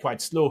going to be quite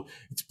slow,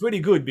 it's pretty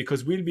good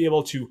because we'll be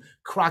able to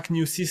crack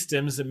new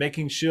systems and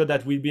making sure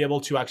that we'll be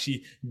able to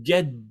actually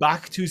get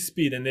back to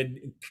speed and then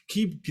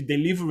keep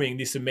delivering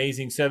these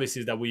amazing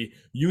services that we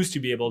used to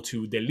be able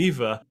to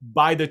deliver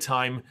by the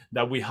time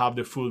that we have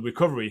the full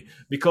recovery.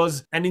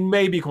 Because, and it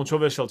may be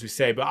controversial to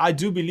say, but I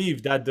do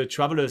believe that the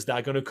travelers that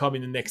are going to come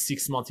in the next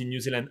 6 months in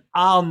New Zealand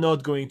are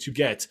not going to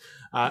get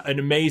an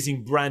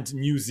amazing brand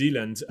New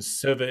Zealand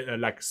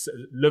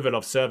level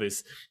of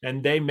service,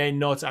 and they may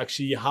not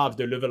actually have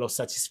the level of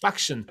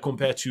satisfaction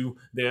compared to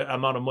the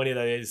amount of money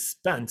that is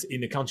spent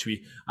in the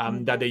country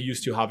that they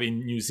used to have in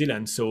New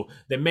Zealand. So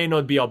they may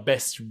not be our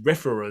best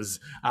referrers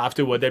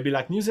afterward. They'll be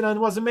like, New Zealand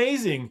was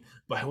amazing,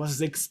 but it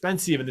was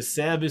expensive and the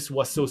service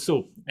was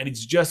so. And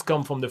it's just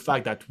come from the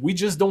fact that we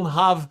just don't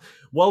have,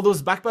 well,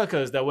 those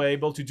backpackers that were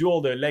able to do all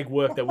the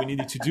legwork that we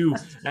needed to do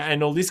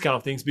and all these kind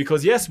of things.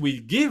 Because yes, we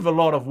give a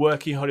lot of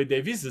working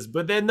holiday visas,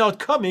 but they're not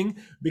coming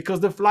because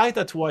the flight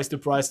are twice the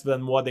price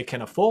than what they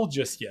can afford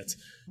just yet.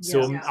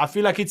 So I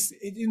feel like it's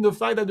in the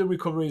fact that the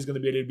recovery is going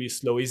to be a little bit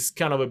slow is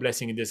kind of a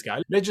blessing in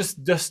disguise. Let's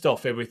just dust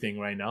off everything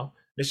right now.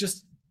 Let's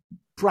just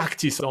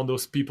practice on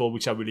those people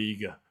which are really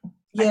eager.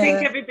 I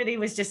think everybody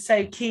was just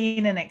so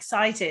keen and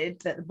excited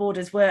that the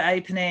borders were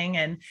opening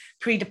and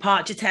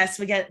pre-departure tests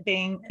were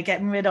getting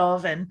rid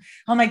of, and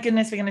oh my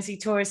goodness, we're going to see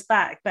tourists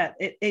back. But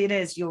it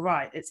is, you're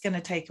right, it's going to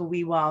take a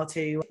wee while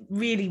to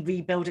really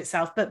rebuild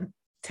itself, but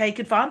take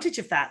advantage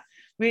of that.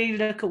 Really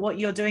look at what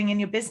you're doing in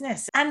your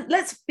business. And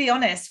let's be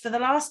honest, for the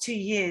last 2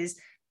 years,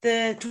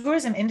 the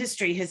tourism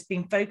industry has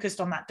been focused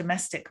on that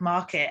domestic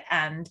market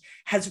and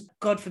has,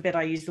 God forbid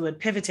I use the word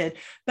pivoted,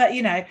 but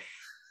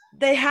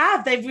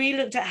they've really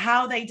looked at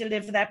how they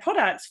deliver their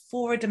products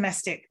for a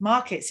domestic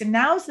market. So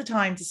now's the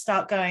time to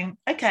start going,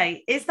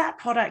 okay, is that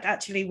product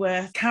actually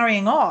worth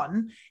carrying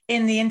on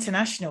in the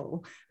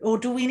international, or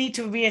do we need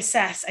to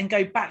reassess and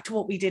go back to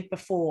what we did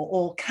before,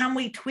 or can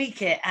we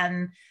tweak it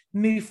and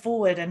move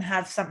forward and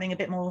have something a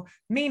bit more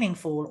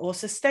meaningful or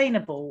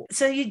sustainable?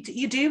 So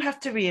you do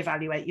have to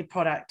reevaluate your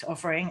product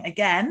offering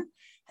again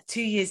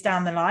 2 years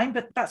down the line,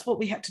 but that's what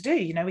we had to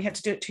do. We had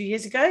to do it 2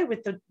 years ago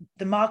with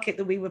the market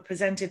that we were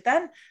presented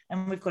then,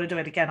 and we've got to do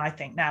it again, I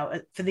think, now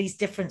for these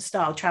different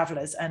style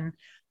travelers and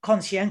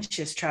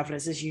conscientious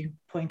travelers, as you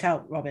point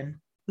out,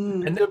 Robin.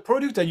 And the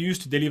product that you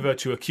used to deliver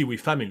to a Kiwi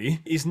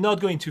family is not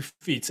going to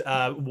fit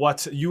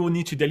what you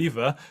need to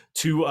deliver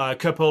to a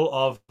couple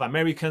of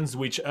Americans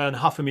which earn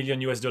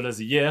 $500,000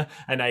 a year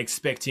and are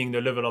expecting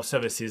the level of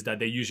services that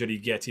they usually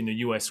get in the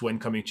US when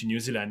coming to New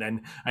Zealand.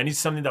 And it's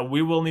something that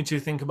we will need to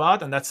think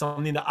about. And that's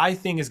something that I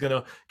think is going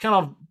to kind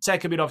of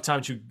take a bit of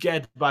time to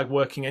get back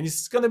working. And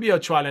it's going to be a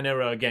trial and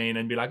error again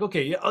and be like,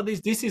 okay,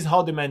 this is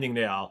how demanding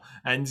they are.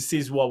 And this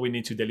is what we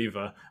need to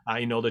deliver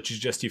in order to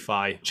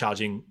justify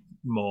charging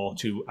more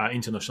to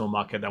international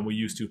market than we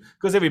used to,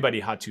 because everybody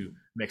had to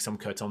make some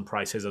cut on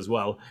prices as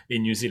well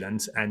in New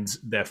Zealand and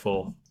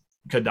therefore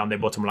cut down their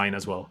bottom line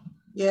as well.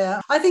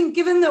 Yeah, I think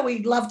given that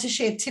we love to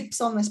share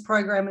tips on this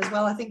program as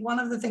well, I think one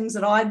of the things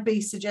that I'd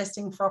be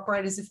suggesting for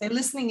operators, if they're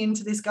listening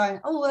into this going,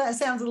 oh, that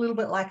sounds a little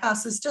bit like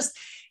us, is just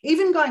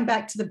even going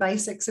back to the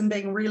basics and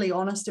being really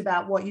honest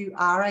about what you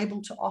are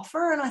able to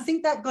offer. And I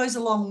think that goes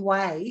a long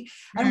way.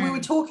 And we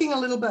were talking a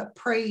little bit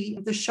pre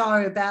the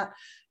show about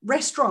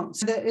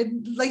restaurants.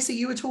 Lisa,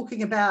 you were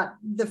talking about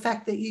the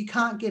fact that you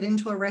can't get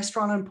into a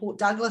restaurant in Port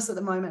Douglas at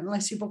the moment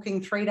unless you're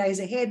booking 3 days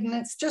ahead. And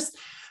it's just,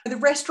 the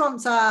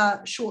restaurants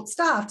are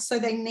short-staffed, so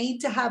they need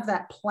to have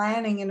that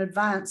planning in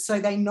advance so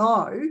they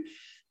know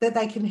that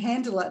they can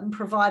handle it and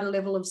provide a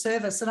level of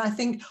service. And I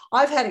think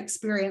I've had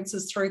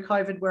experiences through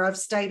COVID where I've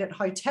stayed at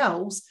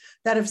hotels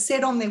that have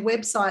said on their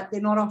website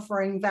they're not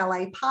offering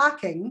valet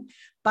parking,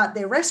 but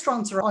their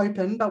restaurants are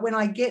open. But when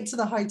I get to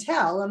the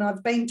hotel, and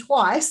I've been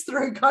twice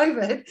through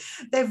COVID,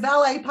 they've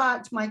valet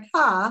parked my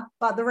car,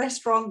 but the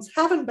restaurants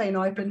haven't been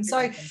open.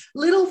 So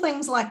little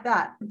things like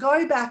that.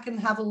 Go back and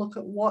have a look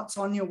at what's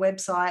on your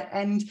website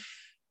and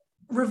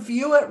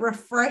review it,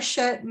 refresh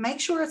it, make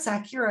sure it's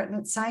accurate and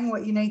it's saying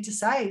what you need to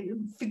say.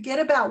 Forget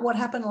about what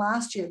happened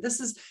last year. This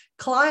is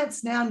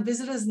clients now and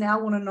visitors now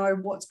want to know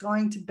what's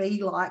going to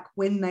be like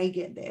when they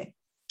get there.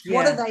 Yeah.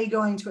 What are they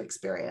going to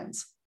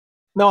experience?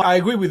 No, I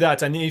agree with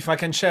that. And if I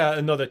can share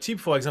another tip,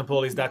 for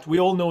example, is that we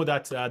all know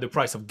that the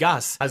price of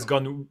gas has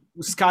gone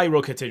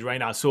skyrocketed right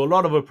now. So a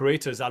lot of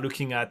operators are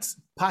looking at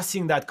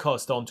passing that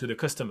cost on to the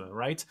customer,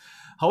 right?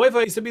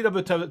 However, it's a bit of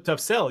a tough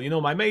sell.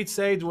 My mate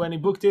said when he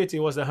booked it, it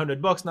was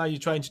 $100. Now you're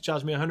trying to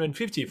charge me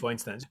 150, for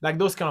instance, like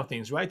those kind of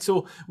things, right?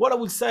 So what I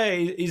would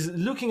say is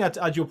looking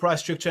at your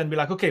price structure and be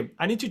like, okay,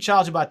 I need to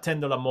charge about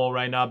 $10 more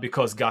right now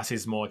because gas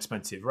is more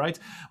expensive, right?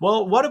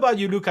 Well, what about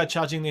you look at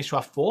charging an extra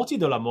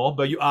 $40 more,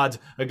 but you add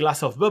a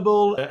glass of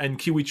bubble and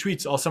kiwi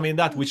treats or something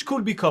like that, which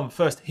could become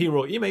first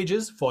hero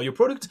images for your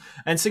product,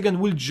 and second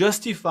will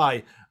justify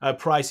a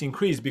price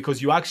increase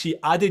because you actually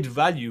added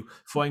value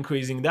for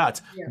increasing that.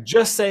 Yeah.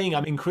 Just saying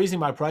I'm increasing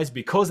my price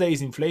because there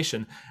is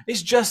inflation,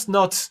 it's just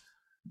not,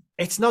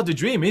 it's not the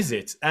dream, is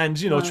it? And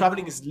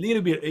traveling is a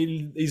little bit,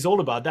 is all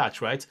about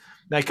that, right?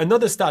 Like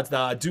another stat that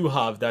I do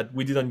have that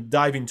we didn't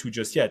dive into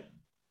just yet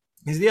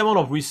is the amount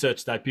of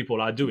research that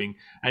people are doing.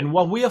 And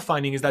what we are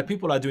finding is that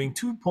people are doing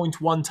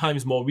 2.1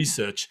 times more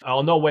research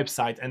on our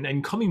website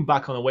and coming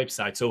back on our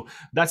website. So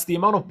that's the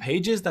amount of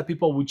pages that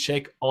people would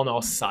check on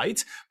our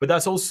site, but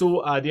that's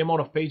also the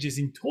amount of pages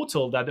in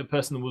total that the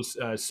person will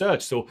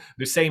search. So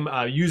the same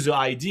user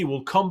ID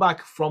will come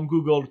back from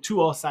Google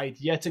to our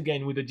site yet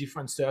again with a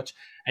different search.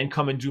 and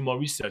come and do more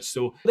research.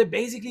 So they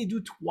basically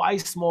do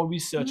twice more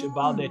research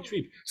about their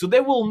trip. So they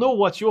will know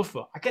what you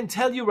offer. I can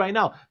tell you right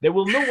now, they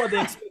will know what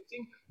they're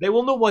expecting. They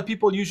will know what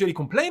people usually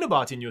complain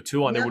about in your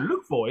tour, and they will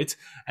look for it.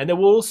 And they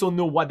will also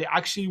know what they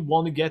actually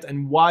want to get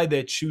and why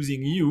they're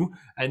choosing you.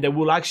 And they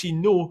will actually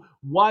know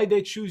why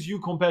they choose you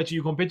compared to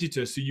your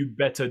competitors, so you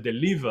better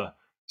deliver.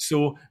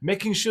 So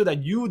making sure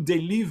that you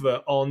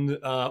deliver on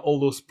all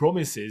those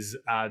promises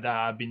that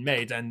have been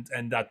made and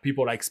that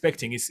people are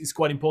expecting is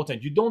quite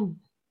important. You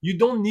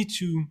don't need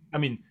to,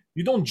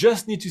 you don't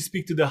just need to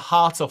speak to the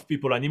hearts of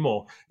people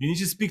anymore. You need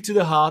to speak to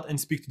the heart and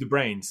speak to the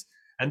brains.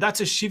 And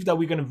that's a shift that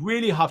we're going to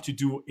really have to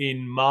do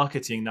in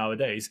marketing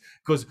nowadays,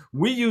 because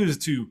we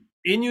used to,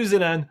 in New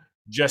Zealand,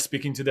 just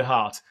speaking to the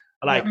heart.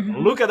 Like,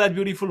 look at that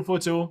beautiful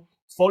photo,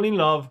 fall in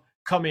love,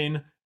 come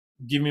in,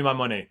 give me my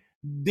money.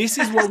 This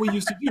is what we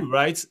used to do,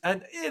 right?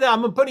 And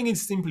I'm putting it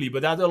simply,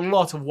 but that's a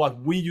lot of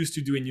what we used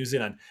to do in New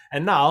Zealand.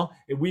 And now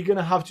we're going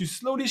to have to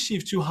slowly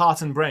shift to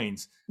heart and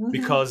brains,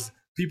 because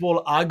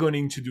people are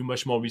going to do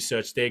much more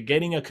research. They're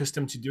getting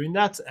accustomed to doing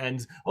that.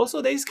 And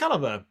also there's kind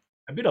of a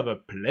bit of a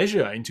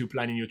pleasure into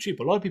planning your trip.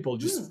 A lot of people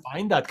just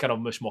find that kind of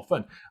much more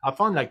fun. I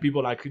found like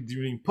people like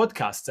doing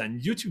podcasts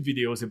and YouTube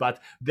videos about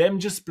them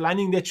just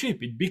planning their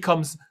trip. It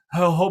becomes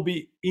a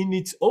hobby in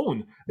its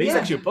own. There's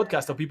actually a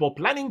podcast of people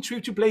planning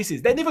trip to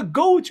places. They never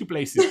go to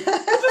places. They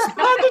just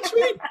plan the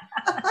trip.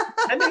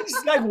 And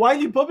it's like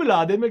widely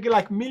popular. They make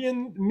like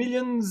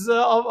millions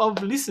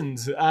of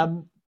listens.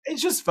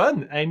 It's just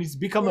fun, and it's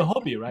become a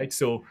hobby, right?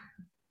 So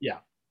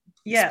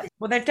yeah,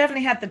 well, they've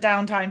definitely had the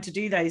downtime to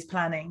do those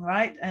planning,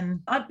 right?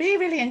 And I'd be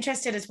really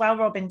interested as well,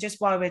 Robin,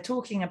 just while we're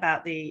talking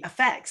about the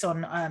effects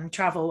on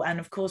travel. And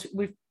of course,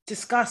 we've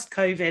discussed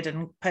COVID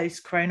and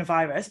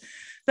post-coronavirus,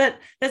 but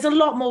there's a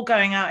lot more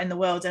going out in the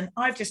world. And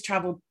I've just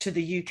traveled to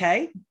the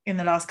UK in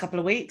the last couple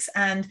of weeks,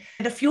 and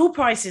the fuel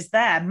prices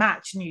there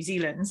match New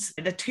Zealand's.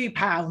 They're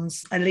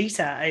 £2 a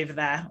litre over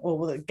there,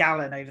 or a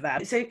gallon over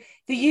there. So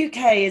the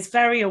UK is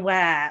very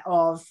aware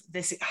of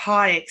this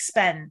high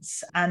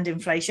expense and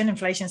inflation.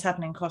 Inflation is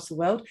happening across the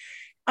world.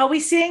 Are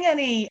we seeing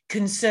any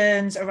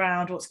concerns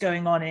around what's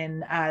going on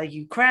in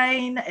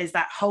Ukraine? Is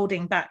that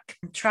holding back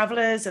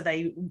travelers? Are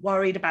they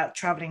worried about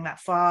traveling that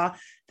far,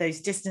 those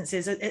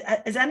distances?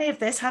 Is any of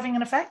this having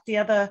an effect? The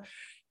other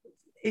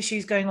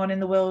issues going on in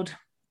the world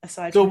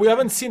aside? So we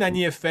haven't seen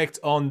any effect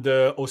on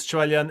the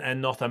Australian and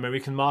North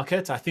American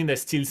market. I think they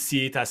still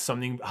see it as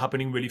something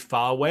happening really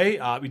far away.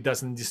 It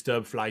doesn't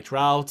disturb flight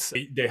routes.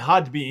 There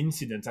had been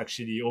incidents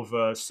actually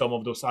over some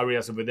of those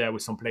areas over there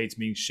with some planes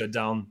being shut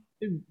down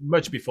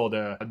much before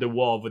the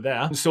war over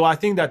there. So I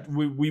think that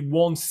we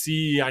won't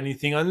see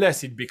anything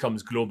unless it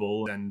becomes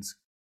global, and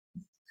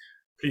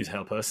please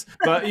help us.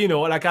 But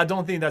I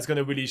don't think that's going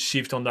to really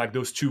shift on like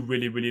those two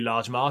really, really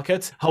large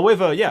markets.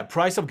 However,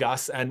 price of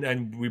gas,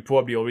 and we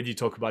probably already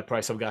talked about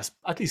price of gas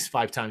at least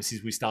 5 times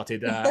since we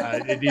started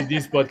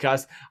this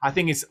podcast. I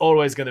think it's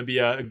always going to be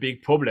a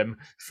big problem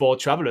for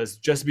travelers,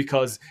 just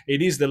because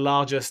it is the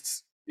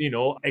largest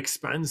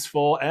expense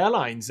for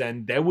airlines,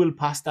 and they will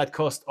pass that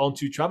cost on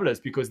to travelers,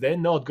 because they're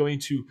not going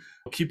to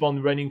keep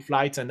on running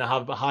flights and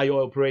have higher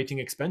operating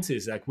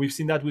expenses. Like we've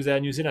seen that with Air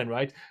New Zealand,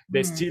 right?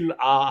 They still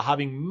are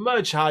having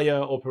much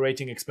higher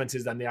operating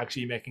expenses than they're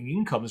actually making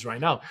incomes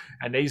right now.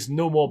 And there is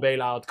no more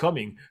bailout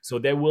coming. So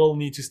they will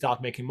need to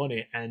start making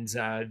money, and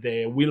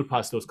they will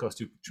pass those costs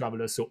to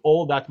travelers. So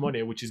all that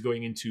money, which is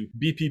going into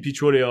BP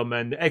Petroleum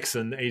and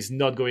Exxon, is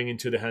not going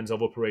into the hands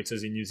of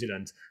operators in New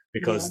Zealand,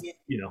 because,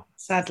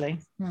 sadly.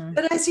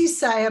 But as you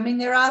say, I mean,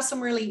 there are some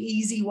really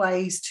easy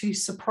ways to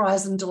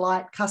surprise and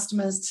delight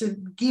customers, to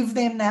give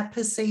them that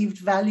perceived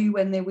value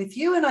when they're with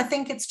you. And I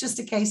think it's just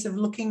a case of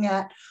looking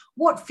at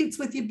what fits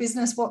with your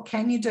business, what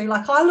can you do?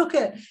 Like I look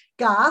at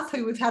Garth,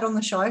 who we've had on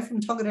the show from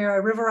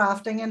Tongariro River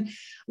Rafting, and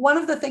one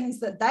of the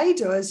things that they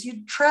do is you're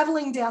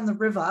traveling down the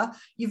river,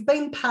 you've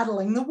been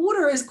paddling, the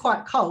water is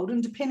quite cold,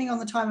 and depending on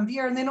the time of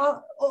year, and then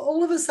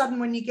all of a sudden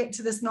when you get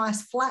to this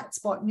nice flat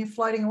spot and you're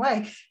floating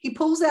away, he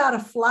pulls out a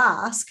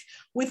flask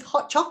with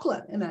hot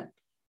chocolate in it,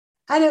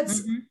 and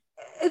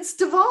it's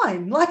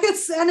divine. Like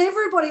and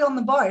everybody on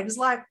the boat is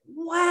like,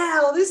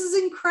 wow, this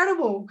is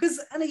incredible, because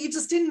you're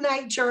just in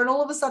nature, and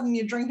all of a sudden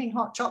you're drinking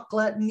hot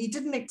chocolate and you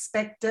didn't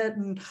expect it.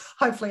 And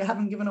hopefully I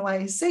haven't given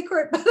away his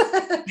secret, but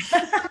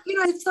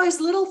it's those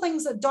little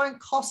things that don't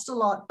cost a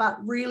lot but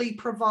really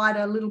provide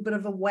a little bit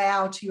of a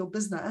wow to your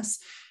business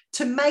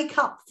to make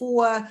up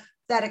for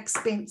that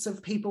expense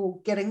of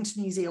people getting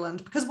to New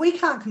Zealand, because we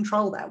can't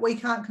control that. We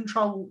can't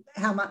control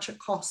how much it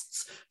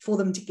costs for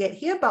them to get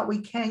here, but we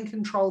can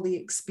control the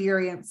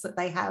experience that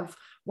they have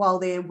while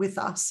they're with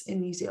us in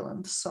New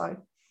Zealand. So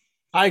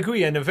I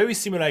agree. And a very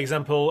similar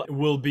example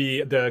will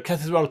be the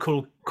Cathedral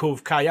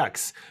Cove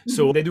kayaks.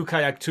 So they do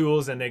kayak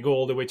tours and they go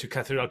all the way to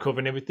Cathedral Cove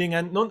and everything.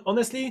 And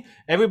honestly,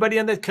 everybody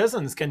and their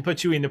cousins can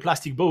put you in a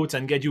plastic boat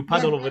and get you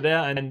paddle over there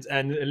and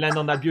land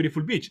on that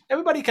beautiful beach.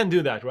 Everybody can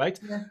do that, right?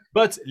 Yeah.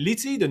 But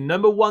literally the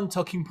number one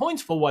talking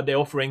point for what they're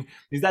offering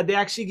is that they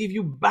actually give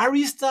you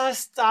barista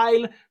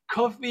style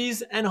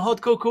coffees and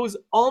hot cocos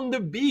on the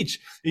beach.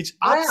 It's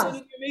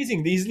absolutely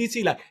amazing. He's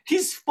literally like,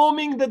 he's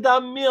foaming the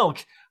damn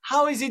milk.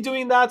 How is he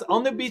doing that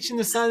on the beach in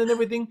the sand and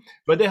everything?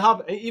 But they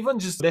have even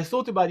just, they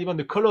thought about even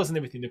the colors and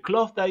everything. The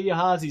cloth that he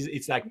has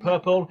it's like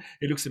purple.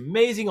 It looks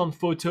amazing on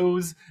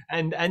photos.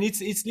 And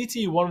it's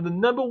literally one of the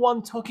number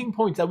one talking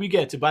points that we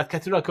get about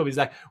Catalog Coffee. Is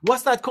like,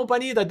 what's that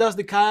company that does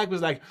the kayak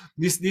with like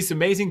this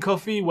amazing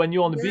coffee when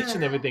you're on the beach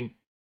and everything?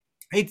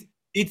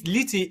 It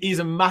literally is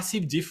a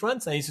massive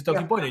difference, and it's a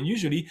talking point. And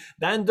usually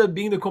that ends up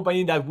being the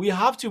company that we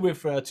have to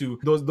refer to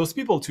those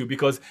people to,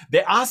 because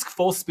they ask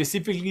for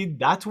specifically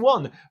that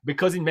one,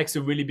 because it makes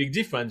a really big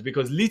difference.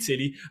 Because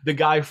literally the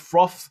guy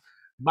froths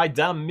my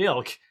damn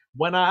milk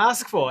when I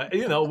ask for,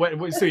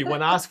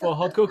 when I ask for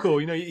hot cocoa,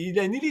 he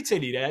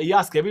literally, he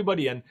asked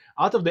everybody, and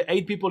out of the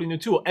 8 people in the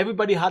tour,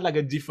 everybody had like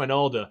a different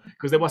order,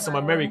 because there was some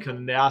American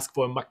and they asked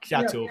for a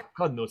macchiato,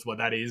 God knows what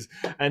that is,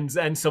 and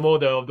some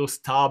other of those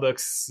Starbucks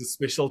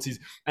specialties,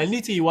 and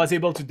literally he was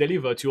able to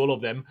deliver to all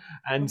of them,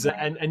 and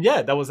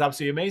yeah, that was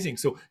absolutely amazing.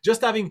 So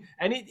just having,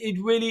 and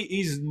it really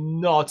is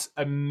not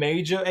a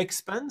major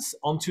expense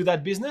onto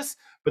that business,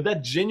 but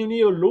that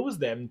genuinely allows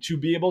them to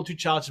be able to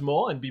charge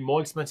more and be more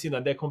expensive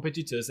than their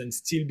competitors and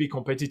still be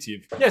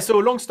competitive. Yeah, so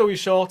long story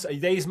short,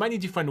 there is many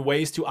different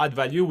ways to add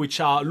value, which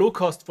are low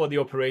cost for the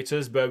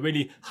operators, but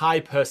really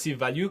high perceived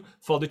value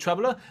for the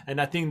traveler. And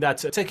I think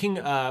that taking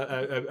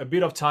a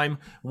bit of time,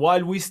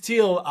 while we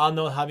still are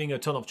not having a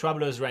ton of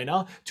travelers right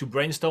now, to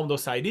brainstorm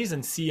those ideas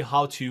and see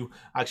how to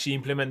actually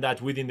implement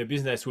that within the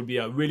business would be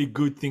a really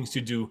good things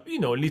to do,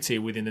 literally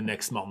within the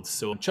next month.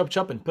 So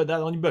chop and put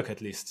that on your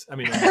bucket list. I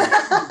mean,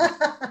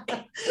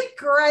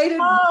 great.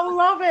 Oh,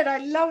 love it. I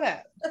love it.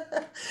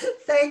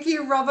 Thank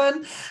you,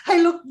 Robin.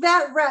 Hey, look,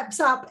 that wraps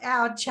up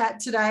our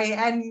chat today,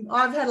 and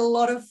I've had a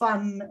lot of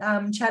fun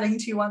chatting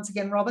to you once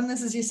again, Robin.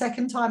 This is your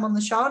second time on the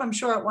show, and I'm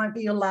sure it won't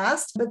be your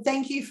last, but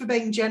thank you for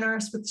being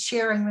generous with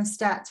sharing the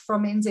stats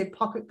from NZ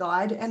Pocket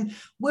Guide, and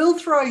we'll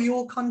throw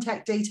your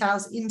contact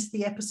details into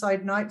the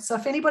episode notes. So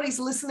if anybody's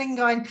listening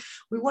going,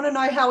 we want to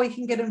know how we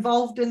can get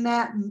involved in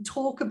that and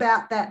talk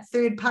about that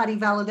third-party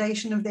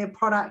validation of their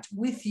product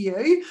with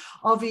you,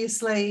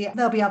 obviously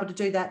they'll be able to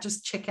do that.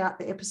 Just check out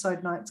the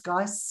episode notes,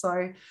 guys.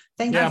 So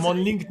thank you. Yeah, I'm on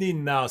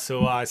LinkedIn now,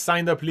 so I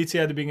signed up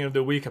literally at the beginning of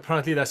the week.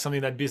 Apparently that's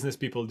something that business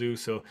people do,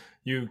 so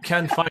you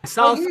can find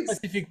South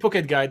Pacific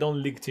Pocket Guide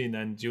on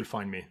LinkedIn and you'll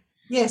find me.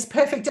 Yes,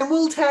 perfect. And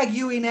we'll tag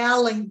you in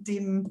our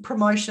LinkedIn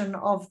promotion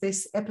of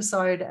this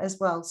episode as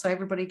well. So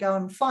everybody go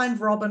and find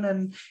Robin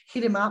and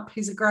hit him up.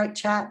 He's a great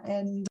chat.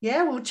 And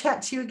yeah, we'll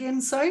chat to you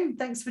again soon.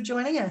 Thanks for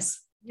joining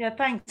us. Yeah,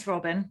 thanks,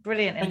 Robin.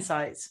 Brilliant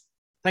insights.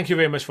 Thank you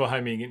very much for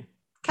having me again.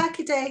 Ka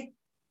kite.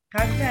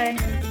 Ka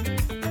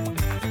kite.